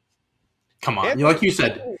mean, come on. Like you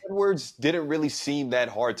said. Edwards didn't really seem that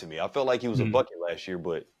hard to me. I felt like he was a bucket last year,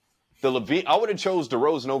 but the LaVine, I would have chose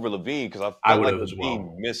DeRozan over LaVine because I felt like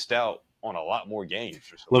LaVine missed out on a lot more games.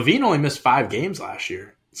 LaVine only missed 5 games last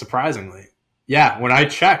year, surprisingly. Yeah, when I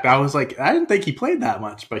checked, I was like, I didn't think he played that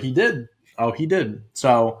much, but he did. Oh, he did.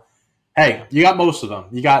 So... Hey, you got most of them.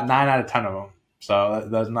 You got 9 out of 10 of them. So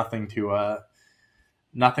there's nothing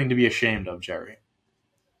to be ashamed of, Jerry.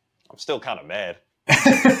 I'm still kind of mad.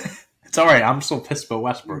 It's all right. I'm still pissed about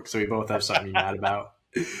Westbrook, so we both have something to be mad about.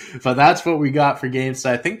 But that's what we got for games.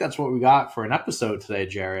 I think that's what we got for an episode today,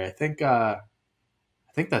 Jerry. I think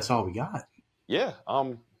that's all we got. Yeah,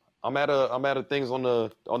 I'm out of things on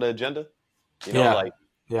the agenda. You know,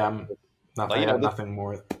 I'm nothing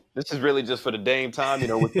more. This is really just for the Dame time. You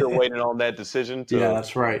know, we're still waiting on that decision. Yeah,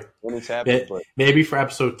 that's right. When it's happening. Maybe for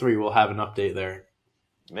episode 3, we'll have an update there.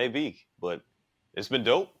 Maybe, but it's been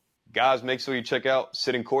dope. Guys, make sure you check out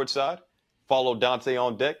Sitting Courtside. Follow Dante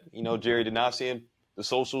on Deck. You know, Jerry Donasian, the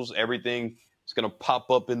socials, everything is going to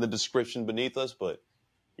pop up in the description beneath us. But,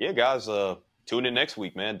 yeah, guys, tune in next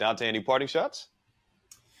week, man. Dante, any parting shots?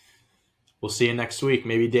 We'll see you next week.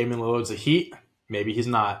 Maybe Damian Lillard's a Heat. Maybe he's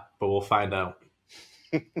not, but we'll find out.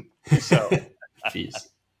 So, peace.